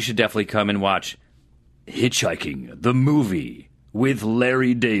and... So you should definitely come and watch Hitchhiking, the movie, with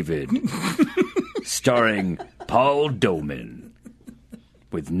Larry David. Starring Paul Doman.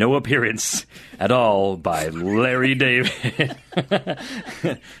 With no appearance at all by Larry David.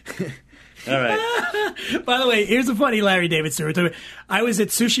 All right. By the way, here's a funny Larry David story. I was at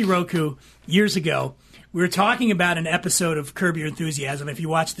Sushi Roku years ago. We were talking about an episode of Curb Your Enthusiasm. If you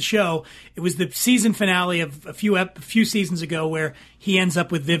watch the show, it was the season finale of a few seasons ago where he ends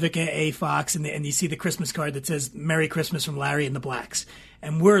up with Vivica A. Fox, and you see the Christmas card that says "Merry Christmas from Larry and the Blacks."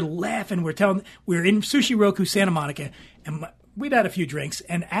 And we're laughing. We're in Sushi Roku, Santa Monica, and we'd had a few drinks.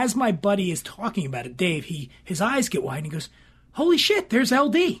 And as my buddy is talking about it, Dave, his eyes get wide and he goes, "Holy shit, there's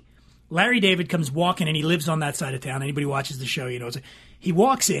LD." Larry David comes walking, and he lives on that side of town. Anybody who watches the show, he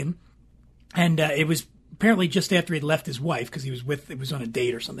walks in, and it was apparently just after he'd left his wife because it was on a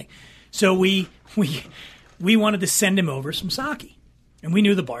date or something. So we wanted to send him over some sake, and we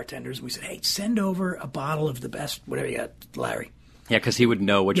knew the bartenders. We said, "Hey, send over a bottle of the best whatever you got, Larry." Yeah, because he would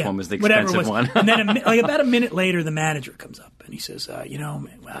know which one was the expensive one. And then about a minute later, the manager comes up and he says,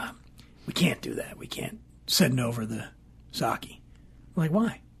 "We can't do that. We can't send over the sake." We're like,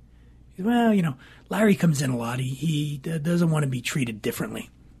 "Why?" Well, Larry comes in a lot. He doesn't want to be treated differently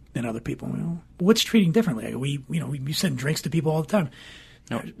than other people. Well, what's treating differently? We send drinks to people all the time.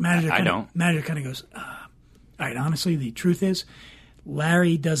 No, Manager don't. Goes, all right, honestly, the truth is,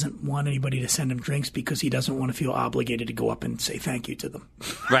 Larry doesn't want anybody to send him drinks because he doesn't want to feel obligated to go up and say thank you to them.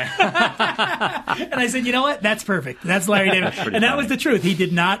 Right. And I said, you know what? That's perfect. That's Larry David. And that was the truth. He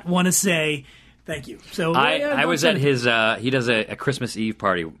did not want to say thank you. So I was at his. He does a Christmas Eve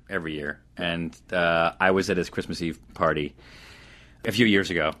party every year, and I was at his Christmas Eve party a few years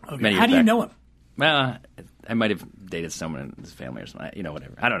ago. Okay. How do you know him? Well, I might have dated someone in his family or something.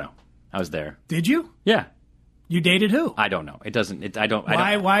 Whatever. I don't know. I was there. Did you? Yeah. You dated who? I don't know. It doesn't. I don't.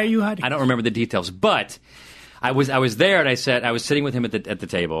 Why are you hiding? I don't remember the details, but I was there, and I was sitting with him at the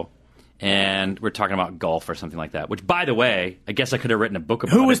table, and we're talking about golf or something like that. Which, by the way, I guess I could have written a book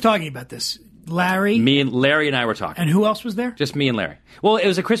about. Who was talking about this? Larry? Larry and I were talking. And who else was there? Just me and Larry. Well, it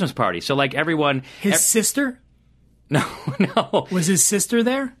was a Christmas party, so like everyone. His sister? No. Was his sister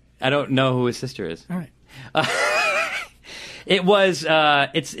there? I don't know who his sister is. All right. It was.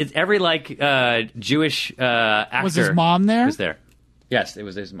 It's every Jewish actor. Was his mom there? Was there? Yes, it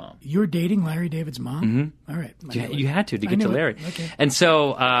was his mom. You were dating Larry David's mom? Mm-hmm. All right. You had to get to Larry. Okay. And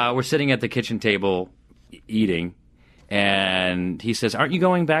so we're sitting at the kitchen table eating, and he says, "Aren't you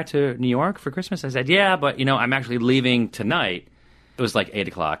going back to New York for Christmas?" I said, "Yeah, but I'm actually leaving tonight." It was like 8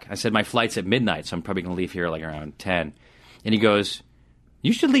 o'clock. I said, "My flight's at midnight, so I'm probably going to leave here like around 10." And he goes,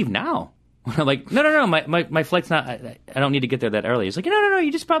 "You should leave now." I'm like, no, my flight's not. I don't need to get there that early. He's like, no,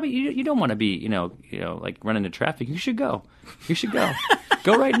 you just probably you don't want to be like run into traffic. You should go.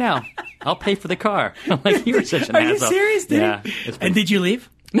 Go right now. I'll pay for the car. I'm like, you were such an asshole. Are you serious? And did you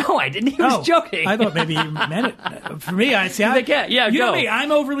leave? No, I didn't. He was joking. I thought maybe you meant it. For me, I'd say, like, yeah, you go. know me,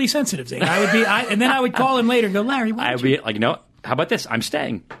 I'm overly sensitive. Zane. And then I would call him later and go, Larry, why I'd be like, no. How about this? I'm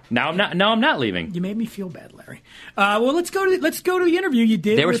staying. Now I'm not leaving. You made me feel bad, Larry. Well, let's go to the interview you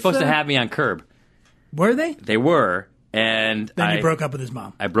did. They were supposed to have me on Curb. Were they? They were, and then you broke up with his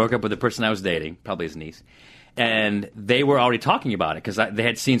mom. I broke up with the person I was dating, probably his niece, and they were already talking about it because they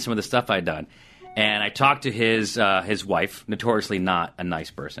had seen some of the stuff I'd done, and I talked to his wife, notoriously not a nice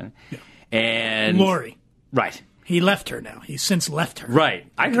person, and Lori, right? He left her now. He's since left her. Right.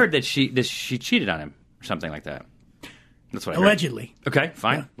 I heard that she cheated on him or something like that. That's what I heard. Allegedly. Okay,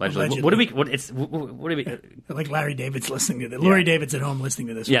 fine. Yeah, allegedly. What do we? Like Larry David's listening to this. Lori David's at home listening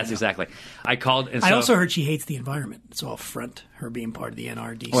to this. Yes, right exactly. I called. And I also heard she hates the environment. It's all front. Her being part of the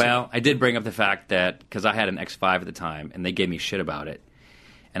NRDC. Well, I did bring up the fact that because I had an X5 at the time, and they gave me shit about it,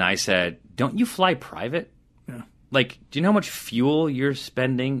 and I said, "Don't you fly private? Yeah. Like, do you know how much fuel you're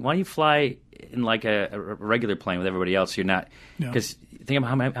spending? Why don't you fly in like a regular plane with everybody else? You're not because think of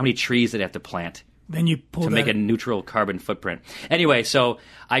how many trees they have to plant." Then you pull to make a neutral carbon footprint. Anyway, so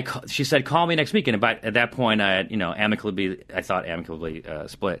she said, "Call me next week." And at that point, I had amicably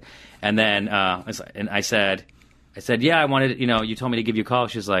split. And then I said, "Yeah, I wanted. You told me to give you a call."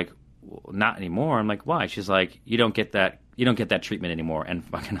 She's like, well, "Not anymore." I'm like, "Why?" She's like, "You don't get that. You don't get that treatment anymore." And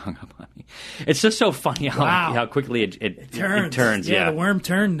fucking hung up on me. It's just so funny how quickly it turns. Yeah, the worm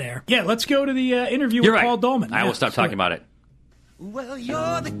turned there. Yeah, let's go to the interview with Paul Dolman. I will stop talking about it. Well,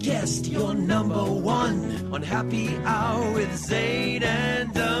 you're the guest, you're number one on Happy Hour with Zayn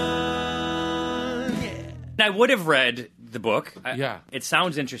and Dunn. Yeah. I would have read the book. Yeah. It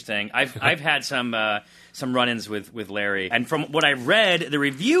sounds interesting. I've had some run-ins with Larry, and from what I read, the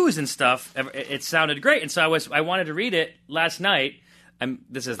reviews and stuff, it sounded great. And so I wanted to read it last night.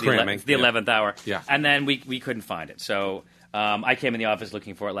 This is the 11th hour. Yeah. And then we couldn't find it. So I came in the office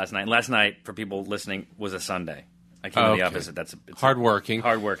looking for it last night. And last night, for people listening, was a Sunday. I came to the office. It's hardworking.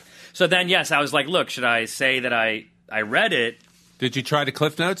 Hard work. So then, yes, I was like, look, should I say that I read it? Did you try to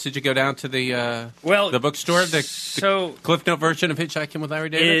Cliff Notes? Did you go down to the bookstore? The Cliff Note version of Hitchhiking with Larry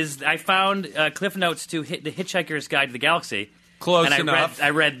David? I found Cliff Notes to The Hitchhiker's Guide to the Galaxy. Close enough. I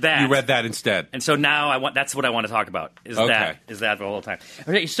read that. You read that instead. And so now that's what I want to talk about. Is that the whole time?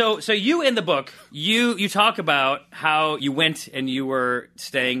 Okay, so you in the book, you talk about how you went and you were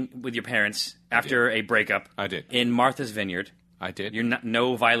staying with your parents after a breakup. I did. In Martha's Vineyard. I did.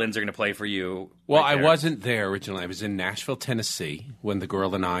 No violins are going to play for you. Well, I wasn't there originally. I was in Nashville, Tennessee when the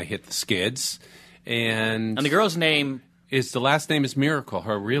girl and I hit the skids. And the girl's name... the last name is Miracle.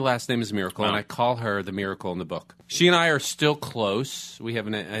 Her real last name is Miracle, and I call her the Miracle in the book. She and I are still close. We have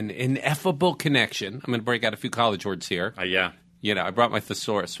an ineffable connection. I'm going to break out a few college words here. Yeah. I brought my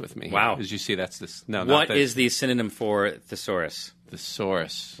thesaurus with me. Wow. As you see, that's this. No, what is the synonym for thesaurus?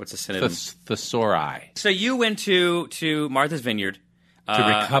 Thesaurus. What's the synonym? Thesauri. So you went to Martha's Vineyard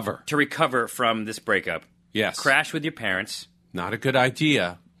to recover from this breakup. Yes. Crash with your parents. Not a good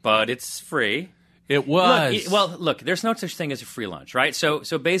idea, but it's free. It was. Look, there's no such thing as a free lunch, right? So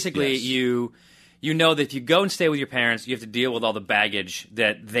basically, you know that if you go and stay with your parents, you have to deal with all the baggage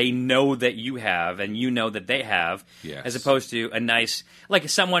that they know that you have and you know that they have, as opposed to a nice, like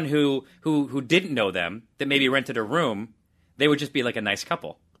someone who didn't know them, that maybe rented a room, they would just be like a nice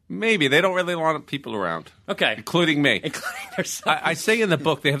couple. Maybe. They don't really want people around. Okay. Including me. Including themselves. I say in the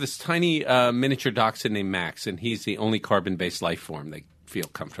book, they have this tiny miniature dachshund named Max, and he's the only carbon-based life form they feel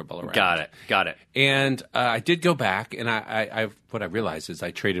comfortable around. Got it. And I did go back, and what I realized is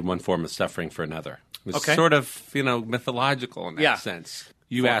I traded one form of suffering for another. It was sort of, mythological in that sense.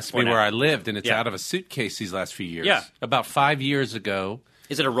 You asked me where I lived, and it's out of a suitcase these last few years. Yeah. About 5 years ago,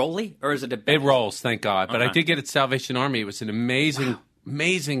 Is it a rolly or is it a? It rolls, thank God. But I Okay. did get it at Salvation Army. It was an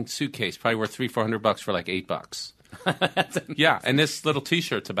amazing suitcase, probably worth $300-400 for like $8. Yeah, and this little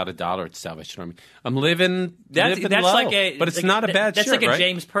T-shirt's about $1 at Salvation Army. I'm living That's low, like a, but it's like, not a bad that's shirt, like a right?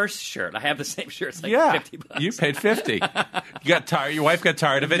 James Purse shirt. I have the same shirt. It's like Yeah, $50. you paid $50. You got tired. Your wife got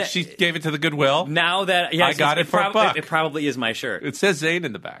tired of it. She gave it to the Goodwill. Now that I got it for a buck. It probably is my shirt. It says Zane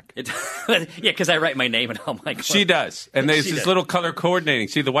in the back. Yeah, because I write my name and all my clothes. She does, and there's She this does. little color coordinating.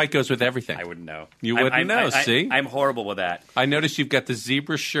 See, the white goes with everything. I wouldn't know. You wouldn't know. See, I'm horrible with that. I noticed you've got the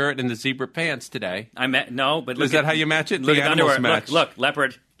zebra shirt and the zebra pants today. No, but look Is that at, how you match it? Look The at the animals underwear. match. Look,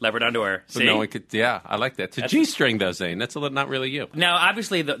 leopard underwear. But See? no one could. Yeah, I like that. It's a G-string, though, Zane. That's not really you. Now,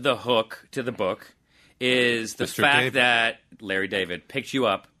 obviously, the hook to the book is the Mr. fact David. that Larry David picked you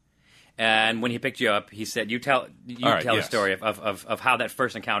up, and when he picked you up, he said, "You tell right, the yes. story of how that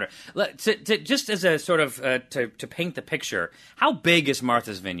first encounter." Just as a sort of to paint the picture, how big is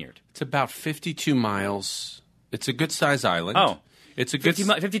Martha's Vineyard? It's about 52 miles. It's a good-sized island. Oh. It's a good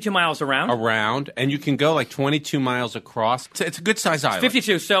 52 miles around. and you can go like 22 miles across. It's a good-sized island.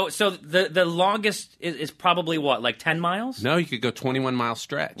 52. So the longest is probably what, like 10 miles? No, you could go 21-mile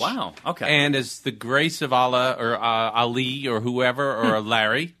stretch. Wow. Okay. And as the grace of Allah or Ali or whoever or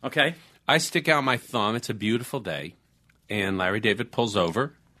Larry, okay. I stick out my thumb. It's a beautiful day, and Larry David pulls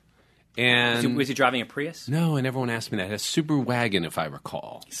over. And Was he driving a Prius? No, and everyone asked me that. A Subaru wagon, if I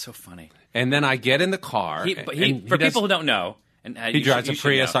recall. He's so funny. And then I get in the car. For people who don't know, and he drives a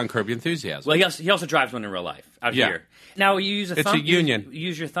Prius on Curb Your Enthusiasm. Well, he also drives one in real life out here. Now you use a It's thumb. a Union. You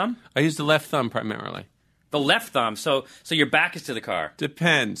use your thumb. I use the left thumb primarily. The left thumb. So your back is to the car.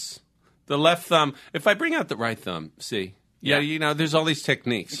 Depends. The left thumb. If I bring out the right thumb, see. Yeah, there's all these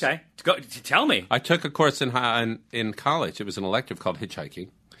techniques. Okay. Tell me. I took a course in college. It was an elective called hitchhiking.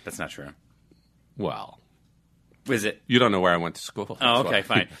 That's not true. Well, was it? You don't know where I went to school. Oh, okay,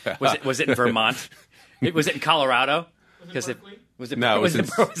 fine. Was it in Vermont? Was it in Colorado? Was it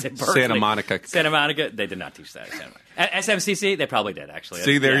Berkeley? Santa Monica. Santa Monica. They did not teach that. At SMCC, they probably did actually.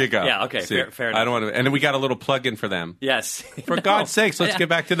 See, there you go. Yeah. Okay. See, Fair enough. I don't want to. And then we got a little plug-in for them. Yes. For God's sakes, let's get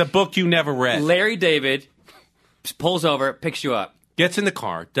back to the book you never read. Larry David pulls over, picks you up, gets in the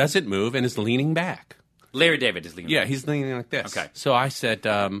car, doesn't move, and is leaning back. Larry David is leaning back. Yeah, he's leaning like this. Okay. So I said,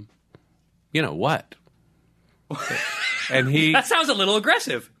 you know what? And he... That sounds a little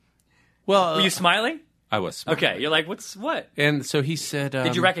aggressive. Well... Were you smiling? I was smiling. Okay, you're like, what? And so he said...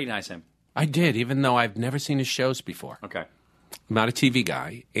 Did you recognize him? I did, even though I've never seen his shows before. Okay. I'm not a TV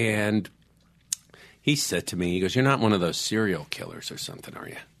guy. And he said to me, he goes, you're not one of those serial killers or something, are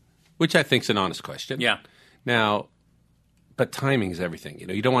you? Which I think's an honest question. Yeah. Now... But timing is everything.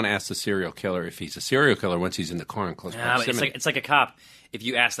 You don't want to ask the serial killer if he's a serial killer once he's in the car in close proximity. It's like a cop. If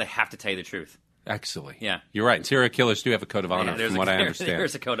you ask, they have to tell you the truth. Actually. Yeah. You're right. And serial killers do have a code of honor, from what I understand.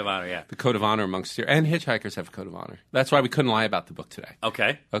 There's a code of honor, yeah. The code of honor amongst and hitchhikers have a code of honor. That's why we couldn't lie about the book today.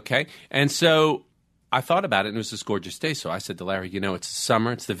 Okay? And so I thought about it, and it was this gorgeous day. So I said to Larry, it's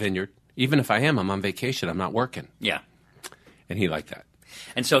summer, it's the vineyard. Even if I'm on vacation, I'm not working. Yeah. And he liked that.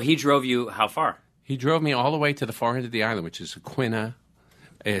 And so he drove you how far? He drove me all the way to the far end of the island, which is Aquina.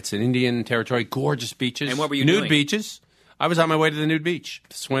 It's an Indian territory, gorgeous beaches. And what were you nude doing? beaches. I was on my way to the nude beach.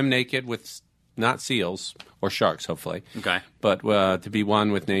 Swim naked with not seals or sharks, hopefully. Okay. But to be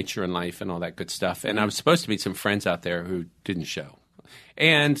one with nature and life and all that good stuff. And I was supposed to meet some friends out there who didn't show.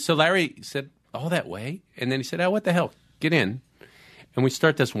 And so Larry said, all that way? And then he said, what the hell? Get in. And we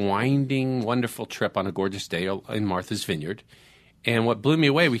start this winding, wonderful trip on a gorgeous day in Martha's Vineyard. And what blew me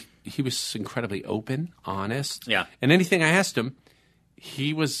away, he was incredibly open, honest. Yeah. And anything I asked him,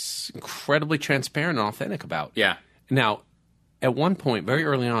 he was incredibly transparent and authentic about. Yeah. Now, at one point, very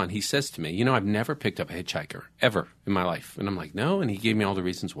early on, he says to me, I've never picked up a hitchhiker, ever, in my life. And I'm like, no. And he gave me all the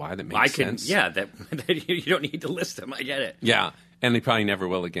reasons why that makes sense. Yeah, that you don't need to list them. I get it. Yeah. And he probably never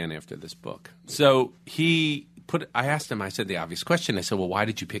will again after this book. So I asked him, I said the obvious question. I said, well, why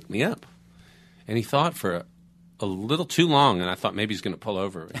did you pick me up? And he thought for a little too long, and I thought maybe he's going to pull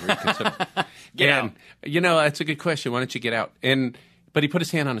over and reconsider. Get out. That's a good question. Why don't you get out? But he put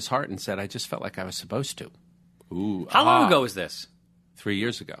his hand on his heart and said, I just felt like I was supposed to. Ooh. How long ago was this? 3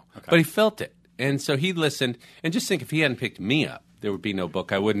 years ago. Okay. But he felt it. And so he listened. And just think, if he hadn't picked me up, there would be no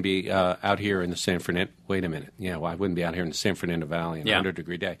book. I wouldn't be out here in the San Fernando. Wait a minute. Yeah, well, I wouldn't be out here in the San Fernando Valley on a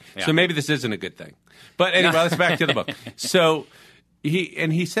 100-degree day. Yeah. So maybe this isn't a good thing. But anyway, let's back to the book. So...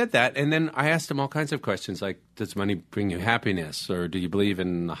 He said that, and then I asked him all kinds of questions, like, does money bring you happiness, or do you believe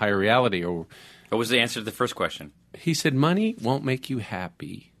in a higher reality? Or what was the answer to the first question? He said, money won't make you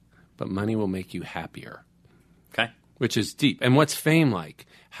happy, but money will make you happier. Okay. Which is deep. And what's fame like?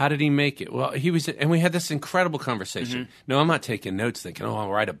 How did he make it? Well, he was, and we had this incredible conversation. No, I'm not taking notes, thinking, "Oh, I'll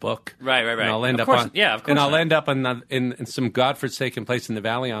write a book." Right. And I'll end of up course, on, yeah, of course. and I'll not. end up in some godforsaken place in the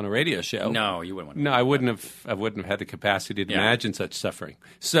valley on a radio show. No, you wouldn't. No, I wouldn't have had the capacity to imagine such suffering.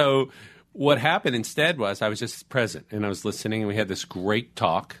 So what happened instead was I was just present and I was listening, and we had this great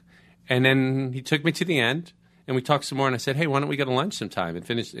talk. And then he took me to the end, and we talked some more. And I said, "Hey, why don't we go to lunch sometime and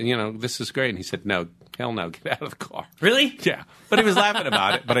finish? And, this is great." And he said, "No, hell no, get out of the car." Really? Yeah, but he was laughing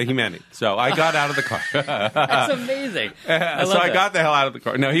about it, but he meant it. So I got out of the car. That's amazing. I got the hell out of the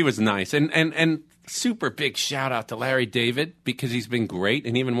car. No, he was nice, and super big shout out to Larry David, because he's been great,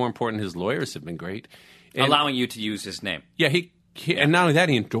 and even more important, his lawyers have been great, and, allowing you to use his name. Yeah, he and not only that,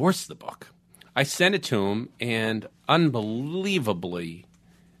 he endorsed the book. I sent it to him, and unbelievable.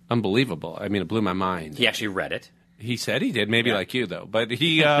 I mean, it blew my mind. He actually read it. He said he did, maybe like you, though. But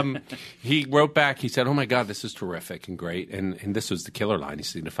he he wrote back. He said, "Oh, my God, this is terrific and great." And this was the killer line. He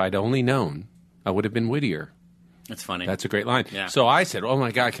said, "If I'd only known, I would have been wittier." That's funny. That's a great line. Yeah. So I said, "Oh,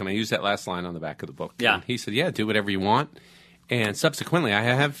 my God, can I use that last line on the back of the book?" Yeah. And he said, "Yeah, do whatever you want." And subsequently, I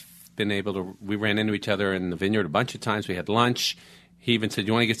have been able to – we ran into each other in the vineyard a bunch of times. We had lunch. He even said,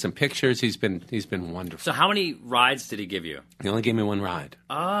 "You want to get some pictures?" He's been wonderful. So how many rides did he give you? He only gave me one ride.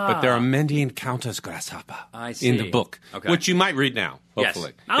 But there are many encounters, Grasshopper, I see. in the book, which you might read now,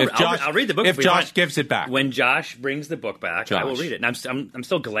 hopefully. Yes. I'll read the book if Josh gives it back. When Josh brings the book back, I will read it. And I'm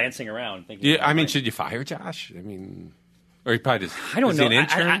still glancing around. Thinking, should you fire Josh? I mean, or he probably just – I don't know. An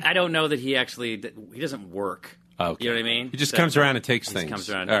intern? I don't know that he actually – he doesn't work. Okay. You know what I mean? He just comes around and takes things. He comes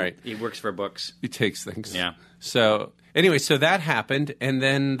around. All right. He works for books. He takes things. Yeah. So anyway, so that happened, and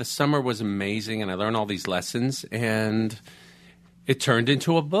then the summer was amazing, and I learned all these lessons, and it turned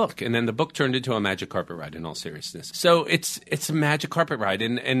into a book, and then the book turned into a magic carpet ride. In all seriousness, so it's a magic carpet ride,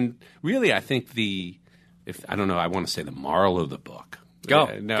 and really, I think I don't know, I want to say the moral of the book. Go.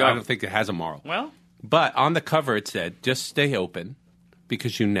 I don't think it has a moral. Well, but on the cover it said, "Just stay open,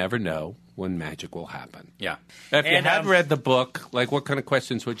 because you never know when magic will happen." Yeah. If you had read the book, like, what kind of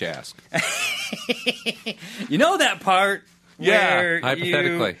questions would you ask? You know that part where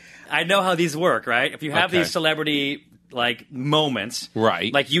hypothetically. I know how these work, right? If you have these celebrity moments,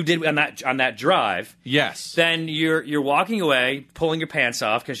 right, like you did on that drive, yes, then you're walking away, pulling your pants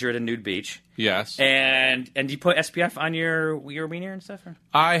off because you're at a nude beach. Yes. And you put SPF on your wiener and stuff? Or?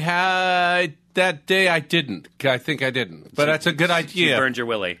 I had that day. I didn't. I think I didn't. But that's a good idea. You burned your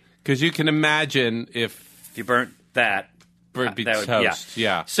willy. Because you can imagine if you burnt that, it'd be toast.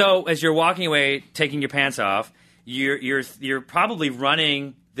 Yeah. So as you're walking away, taking your pants off, you're probably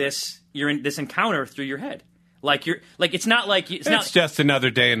running this encounter through your head. It's not like it's just another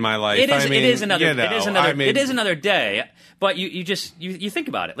day in my life. It is another day. But you think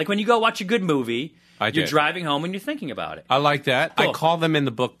about it. Like when you go watch a good movie, you're driving home and you're thinking about it. I like that. Cool. I call them in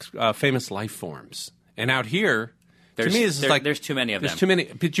the book famous life forms. And out here, to me, this is like there's too many of them. There's too many.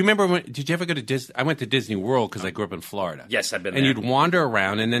 But you remember did you ever go to Disney? I went to Disney World because I grew up in Florida. Yes, I've been and there. And you'd wander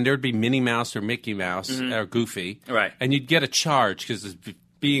around, and then there'd be Minnie Mouse or Mickey Mouse or Goofy, right? And you'd get a charge because this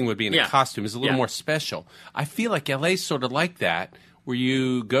being would be in a costume. It's a little more special. I feel like LA's sort of like that, where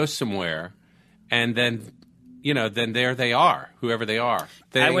you go somewhere, and then then there they are, whoever they are.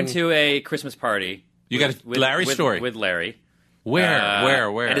 I went to a Christmas party. You got Larry's story with Larry. Where?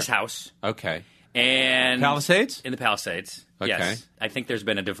 At his house. Okay. And Palisades? In the Palisades. Okay. Yes. I think there's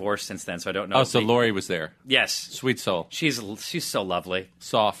been a divorce since then, so I don't know. Oh, so Lori was there. Yes. Sweet soul. She's so lovely.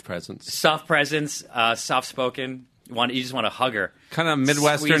 Soft presence. Soft spoken. You just want to hug her. Kind of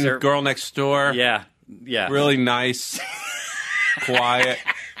Midwestern girl next door. Yeah. Really nice. Quiet.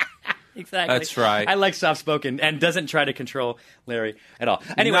 Exactly. That's right. I like soft spoken and doesn't try to control Larry at all.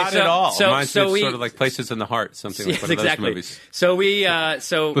 Anyway, not at all. Mine's sort of like Places in the Heart, something like one of those movies. So we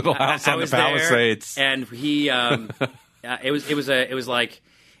Little House on the Palisades, and he it was like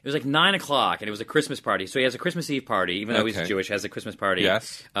 9 o'clock, and it was a Christmas party. So he has a Christmas Eve party, even though he's Jewish, has a Christmas party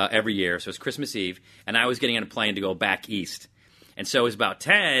every year. So it's Christmas Eve, and I was getting on a plane to go back east, and so it was about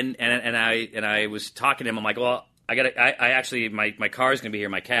 10, and I was talking to him. I'm like, well, I actually my car is going to be here,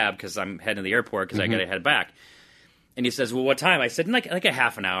 my cab, because I'm heading to the airport because I got to head back. And he says, well, what time? I said, like a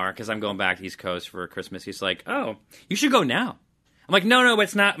half an hour, because I'm going back to the East Coast for Christmas. He's like, oh, you should go now. I'm like, no,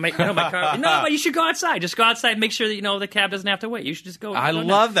 it's not. My car. No, but you should go outside. Just go outside and make sure that, the cab doesn't have to wait. You should just go. I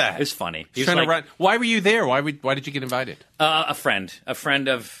love that. It was funny. He's trying to run. Why were you there? Why did you get invited? A friend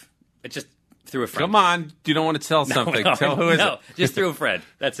of, it just through a friend. Come on. You don't want to tell something. Tell who is it? No, just through a friend.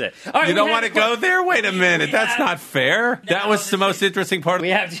 That's it. All right, you don't want to go there? Wait a minute. That's not fair. That was the most interesting part.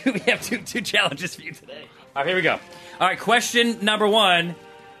 We have two challenges for you today. All right, here we go. All right, question number one.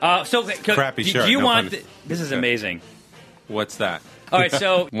 Crappy shirt. Do you no want... pun. This is amazing. What's that? All right,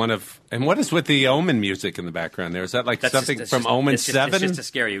 so and what is with the Omen music in the background there? Is that like something from Omen 7? It's just to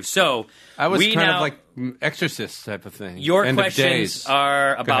scare you. So I was kind of like Exorcist type of thing. Your questions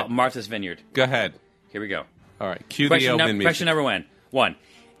are about Martha's Vineyard. Go ahead. Here we go. All right, cue the Omen music. Question number one.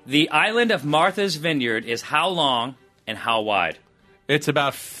 The island of Martha's Vineyard is how long and how wide? It's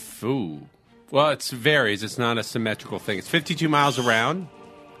about, well, it varies. It's not a symmetrical thing. It's 52 miles around.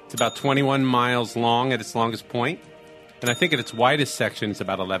 It's about 21 miles long at its longest point. And I think at its widest section, it's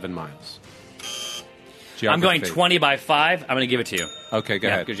about 11 miles. Geography. I'm going 20 by 5. I'm going to give it to you. Okay, go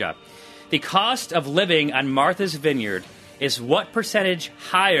ahead. Good job. The cost of living on Martha's Vineyard is what percentage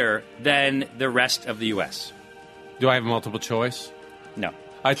higher than the rest of the U.S.? Do I have multiple choice? No.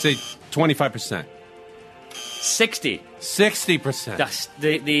 I'd say 25%. 60.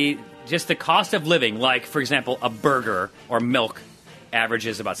 60%. Just the cost of living, like, for example, a burger or milk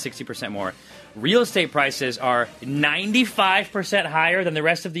averages about 60% more. Real estate prices are 95% higher than the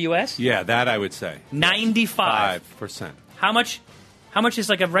rest of the U.S.? Yeah, that I would say. 95%. How much is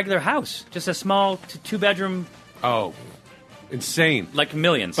like a regular house? Just a small two-bedroom... Oh, insane. Like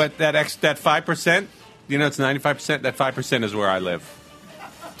millions. But that 5%, it's 95%. That 5% is where I live.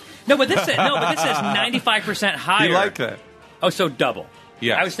 No, but this says 95% higher. You like that? Oh, so double.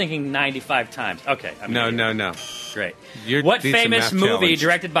 Yeah. I was thinking 95 times. Okay. No. Great. You're what famous math movie challenge.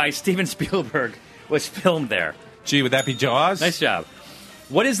 directed by Steven Spielberg was filmed there? Gee, would that be Jaws? Nice job.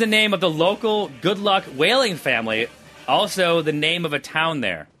 What is the name of the local Good Luck whaling family? Also the name of a town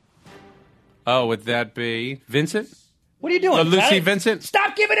there. Oh, would that be Vincent? What are you doing, Lucy Tyler? Vincent?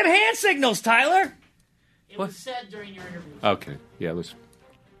 Stop giving him hand signals, Tyler. It was said during your interview. Okay. Yeah, Lucy.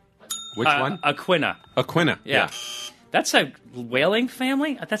 Which one? Aquina. Yeah. That's a whaling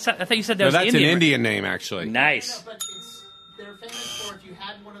family? I thought you said that was that's Indian. an Indian name, actually. Nice. No, but they're famous for if you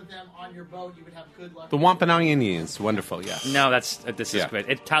had one of them on your boat, you would have good luck. The Wampanoag Indians. Wonderful, yes. No, this is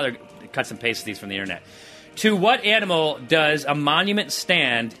great. Tyler cuts and pastes these from the internet. To what animal does a monument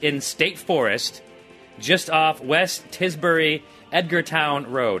stand in State Forest just off West Tisbury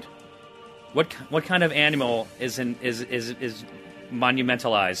Edgartown Road? What kind of animal is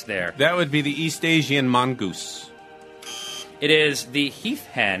monumentalized there? That would be the East Asian mongoose. It is the heath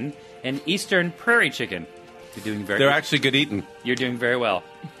hen and eastern prairie chicken. You're doing very. They're actually good eating. You're doing very well.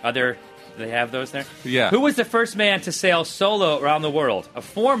 Do they have those there? Yeah. Who was the first man to sail solo around the world? A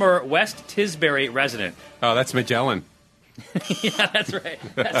former West Tisbury resident. Oh, that's Magellan. Yeah, that's right.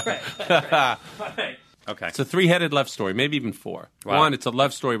 That's right. Okay. It's a 3-headed love story, maybe even 4. Wow. One, it's a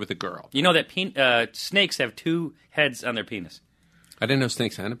love story with a girl. You know that snakes have 2 heads on their penis. I didn't know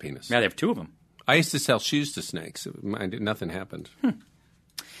snakes had a penis. Yeah, they have 2 of them. I used to sell shoes to snakes. Nothing happened.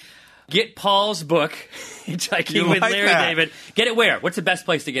 Get Paul's book, Hitchhiking with Larry David. Get it where? What's the best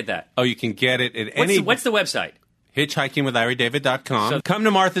place to get that? Oh, you can get it at What's the website? hitchhikingwithlarrydavid.com. So come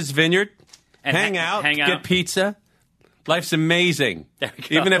to Martha's Vineyard, and hang out, get pizza. Life's amazing. There we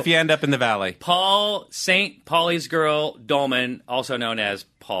go. Even if you end up in the valley. Paul, St. Paulie's Girl Dolman, also known as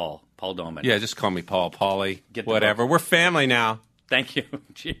Paul Dolman. Yeah, just call me Paul, Paulie, Get whatever. We're family now. Thank you.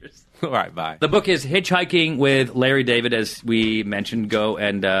 Cheers. All right, bye. The book is Hitchhiking with Larry David, as we mentioned. Go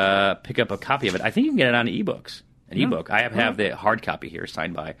and pick up a copy of it. I think you can get it on ebooks. Ebook. I have the hard copy here,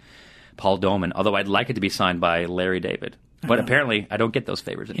 signed by Paul Dolman, although I'd like it to be signed by Larry David. But apparently, I don't get those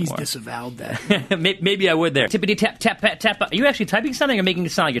favors anymore. He's disavowed that. Maybe I would there. Tippity tap, tap, pat, tap. Are you actually typing something or making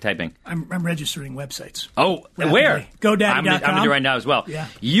it sound like you're typing? I'm registering websites. Oh, where? GoDaddy.com. I'm going to do it right now as well. Yeah.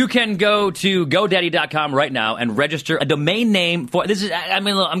 You can go to GoDaddy.com right now and register a domain name for this. I'm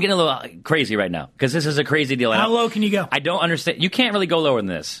getting a little crazy right now because this is a crazy deal. How low can you go? I don't understand. You can't really go lower than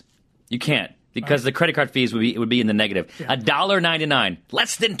this. You can't. Because the credit card fees would be in the negative. Yeah. $1.99,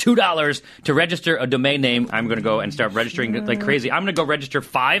 less than $2 to register a domain name. I'm going to go and start registering like crazy. I'm going to go register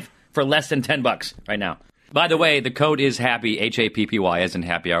 5 for less than $10 right now. By the way, the code is HAPPY, Happy, as in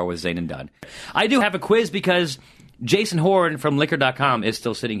happy hour with Zane and Dunn. I do have a quiz because Jason Horn from Liquor.com is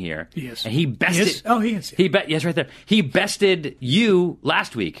still sitting here. He is. And he bested. He is? Oh, he is. Yes, right there. He bested you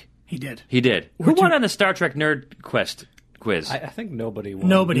last week. He did. Who won on the Star Trek Nerd Quest quiz? I think nobody won.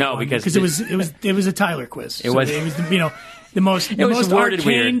 Nobody won because it was a Tyler quiz. It was the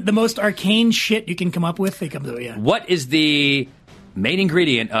most arcane shit you can come up with. They come to yeah. What is the main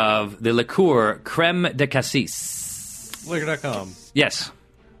ingredient of the liqueur creme de cassis? Liquor.com. Yes.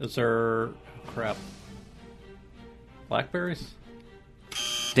 Is there blackberries?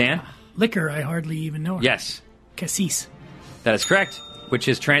 Dan? Liquor, I hardly even know her. Yes. Cassis. That is correct. Which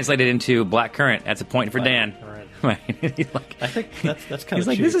is translated into black currant. That's a point for Dan. Right. I think that's kind of He's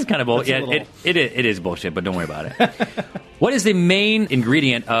like, this is kind of bullshit. Yeah, it is bullshit, but don't worry about it. What is the main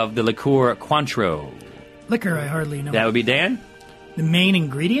ingredient of the liqueur Cointreau? Liquor, I hardly know. That would be Dan? The main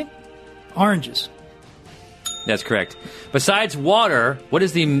ingredient? Oranges. That's correct. Besides water, what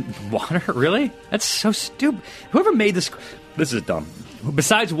is the... Water? Really? That's so stupid. Whoever made this... This is dumb.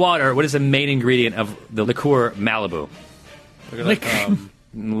 Besides water, what is the main ingredient of the liqueur Malibu?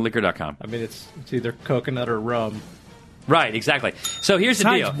 Liquor.com. I mean, it's either coconut or rum. Right, exactly. So here's the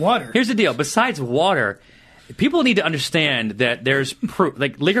deal. Besides water. Here's the deal. Besides water, people need to understand that there's proof.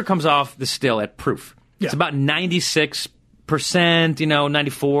 Like, liquor comes off the still at proof. Yeah. It's about 96%,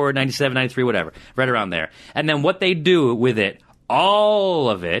 94, 97, 93, whatever. Right around there. And then what they do with it, all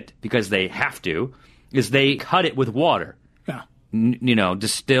of it, because they have to, is they cut it with water. Yeah.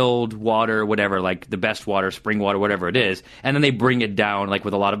 Distilled water, whatever, like the best water, spring water, whatever it is. And then they bring it down, like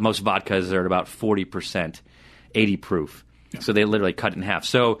with most vodkas are at about 40%, 80 proof. Yeah. So they literally cut it in half.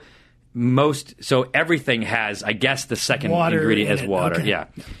 So everything has, I guess, the second ingredient is water. Okay. Yeah.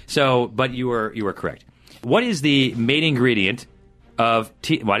 So, but you were correct. What is the main ingredient of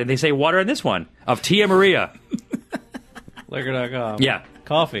why did they say water in this one? Of Tia Maria. Liquor.com. Yeah.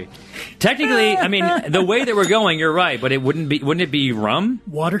 Coffee. Technically, I mean, the way that we're going, you're right, but wouldn't it be rum?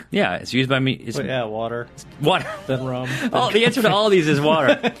 Water? Yeah, it's used by me. Water. Water. Then rum. The answer to all of these is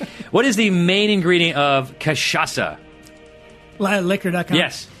water. What is the main ingredient of cachaça? Liquor.com.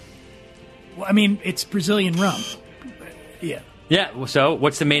 Yes. Well, I mean, it's Brazilian rum. Yeah. Yeah, so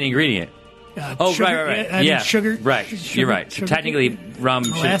what's the main ingredient? Sugar, right. yeah. Sugar. Right, sugar, you're right. So technically, rum.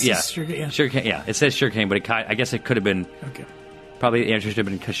 Molasses, sugar, yeah. Sugar cane, yeah. It says sugar cane, but I guess it could have been. Okay. Probably the answer should have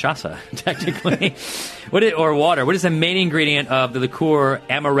been cachaça, technically. Or water. What is the main ingredient of the liqueur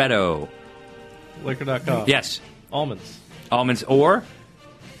amaretto? Liquor.com. Yes. Almonds. Almonds or?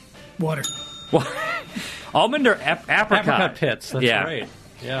 Water. Almond or apricot? Apricot pits. That's right.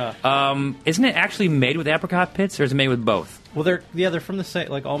 Yeah. Isn't it actually made with apricot pits, or is it made with both? Well, they're from the same.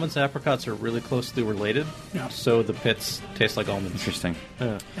 Like almonds and apricots are really closely related. Yeah. So the pits taste like almonds. Interesting.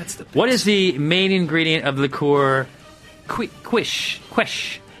 Yeah. That's the pits. What is the main ingredient of the liqueur quiche?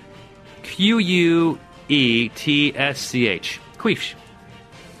 Quetsch. Quiche.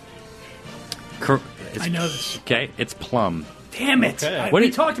 I know this. Okay, it's plum. Damn it! Okay.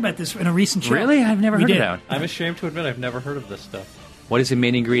 We talked about this in a recent show. Really? I've never heard of that. I'm ashamed to admit I've never heard of this stuff. What is the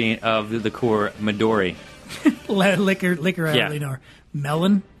main ingredient of the liqueur Midori? Liquor. I only know.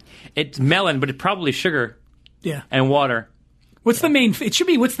 Melon. It's melon, but it's probably sugar. Yeah. And water. What's the main? It should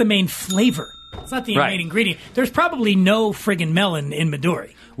be what's the main flavor. It's not the main ingredient. There's probably no friggin' melon in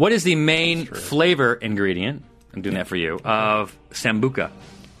Midori. What is the main flavor ingredient? I'm doing that for you. Of Sambuca.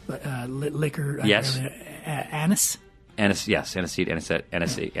 Liquor. Yes. Anise. Anise. Yes. Aniseed.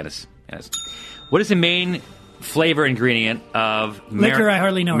 Anise. What is the main flavor ingredient of liquor? I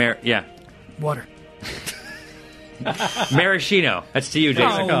hardly know. Yeah. Water. Maraschino. That's to you,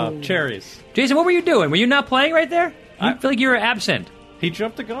 Jason. Cherries. Jason, what were you doing? Were you not playing right there? I feel like you were absent. He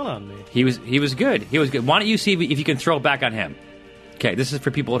jumped the gun on me. He was good. Why don't you see if you can throw it back on him? Okay, this is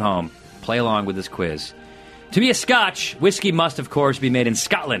for people at home. Play along with this quiz. To be a Scotch, whiskey must, of course, be made in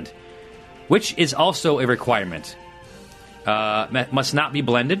Scotland, which is also a requirement. Must not be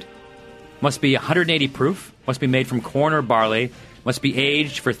blended. Must be 180 proof. Must be made from corn or barley. Must be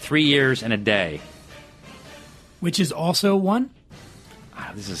aged for 3 years and a day. Which is also one?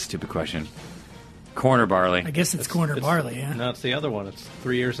 This is a stupid question. Corn or barley? I guess it's corn or barley, yeah. No, it's the other one. It's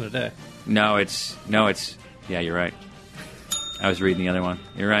 3 years and a day. No, it's... Yeah, you're right. I was reading the other one.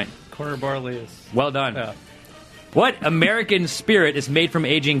 You're right. Corn or barley is... Well done. Yeah. What American spirit is made from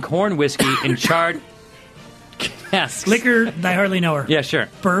aging corn whiskey in charred casks? Liquor, I hardly know her. Yeah, sure.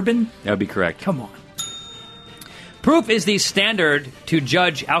 Bourbon? That would be correct. Come on. Proof is the standard to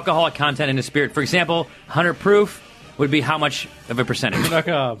judge alcoholic content in a spirit. For example, 100 proof would be how much of a percentage?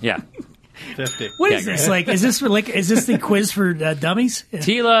 Yeah. 50. What is this? Like, is this the quiz for dummies?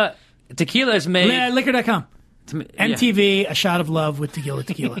 Yeah. Tequila is made... Liquor.com. MTV, A Shot of Love with Tequila.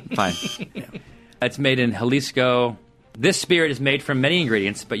 Fine. Yeah. It's made in Jalisco. This spirit is made from many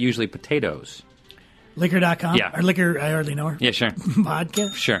ingredients, but usually potatoes. Liquor.com? Yeah. Or liquor, I hardly know her. Yeah, sure.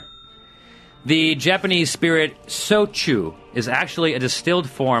 Vodka? Sure. The Japanese spirit sochu is actually a distilled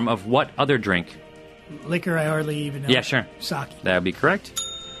form of what other drink? Liquor, I hardly even know. Yeah, sure. Sake. That would be correct.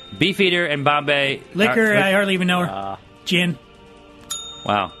 Beefeater and Bombay. Liquor, I hardly even know her. Gin.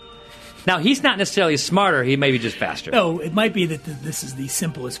 Wow. Now, he's not necessarily smarter. He may be just faster. No, it might be that this is the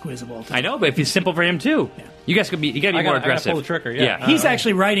simplest quiz of all time. I know, but if it's simple for him, too. Yeah. You guys could be. You got to be more aggressive. I gotta pull the trigger, yeah. He's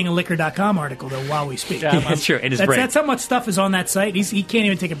actually writing a Liquor.com article, though, while we speak. Yeah, that's true. In his break. That's how much stuff is on that site. He can't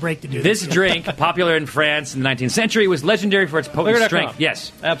even take a break to do this. This drink, popular in France in the 19th century, was legendary for its potent strength.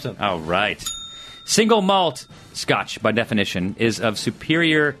 Yes. Absinthe. All right. Single malt Scotch, by definition, is of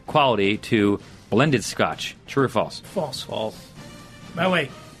superior quality to Blended Scotch. True or false? False. By the way,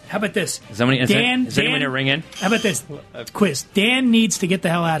 how about this? Is anyone going to ring in? How about this? Quiz. Dan needs to get the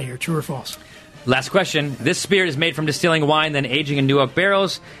hell out of here. True or false? Last question. This spirit is made from distilling wine, then aging in new oak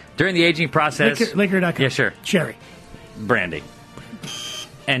barrels. During the aging process... Liquor.com. Yeah, sure. Cherry. Brandy.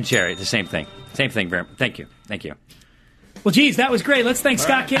 And cherry. The same thing. Thank you. Well, geez, that was great. Let's thank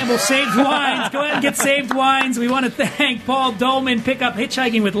Scott Campbell, Saved Wines. Go ahead and get Saved Wines. We want to thank Paul Dolman, Pick Up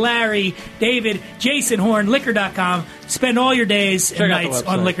Hitchhiking with Larry, David, Jason Horn, Liquor.com. Spend all your days and nights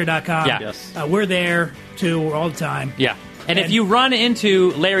on Liquor.com. Yeah. Yes. We're there, too, all the time. Yeah. And if you run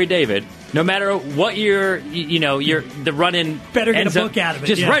into Larry David, no matter what the run-in better get a book out of it.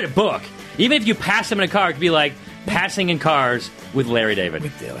 Just write a book. Even if you pass him in a car, it could be like passing in cars with Larry David.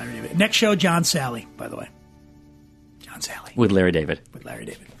 Next show, John Sally, by the way. Sally. With Larry David.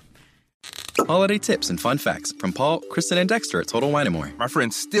 Holiday tips and fun facts from Paul, Kristen, and Dexter at Total Wine & More. My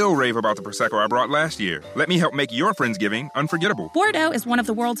friends still rave about the Prosecco I brought last year. Let me help make your Friendsgiving unforgettable. Bordeaux is one of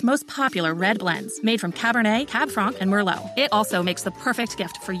the world's most popular red blends, made from Cabernet, Cab Franc, and Merlot. It also makes the perfect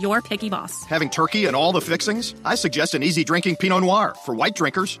gift for your picky boss. Having turkey and all the fixings? I suggest an easy-drinking Pinot Noir. For white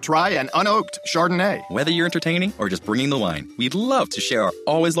drinkers, try an unoaked Chardonnay. Whether you're entertaining or just bringing the wine, we'd love to share our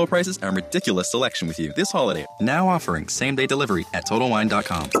always low prices and ridiculous selection with you this holiday. Now offering same-day delivery at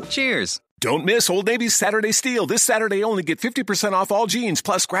TotalWine.com. Cheers! Don't miss Old Navy's Saturday Steal. This Saturday only get 50% off all jeans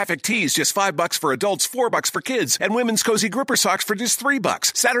plus graphic tees, just $5 for adults, $4 for kids, and women's cozy gripper socks for just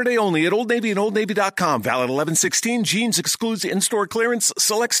 $3. Saturday only at Old Navy and OldNavy.com. Valid 11/16. Jeans excludes in-store clearance,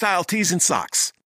 select style tees and socks.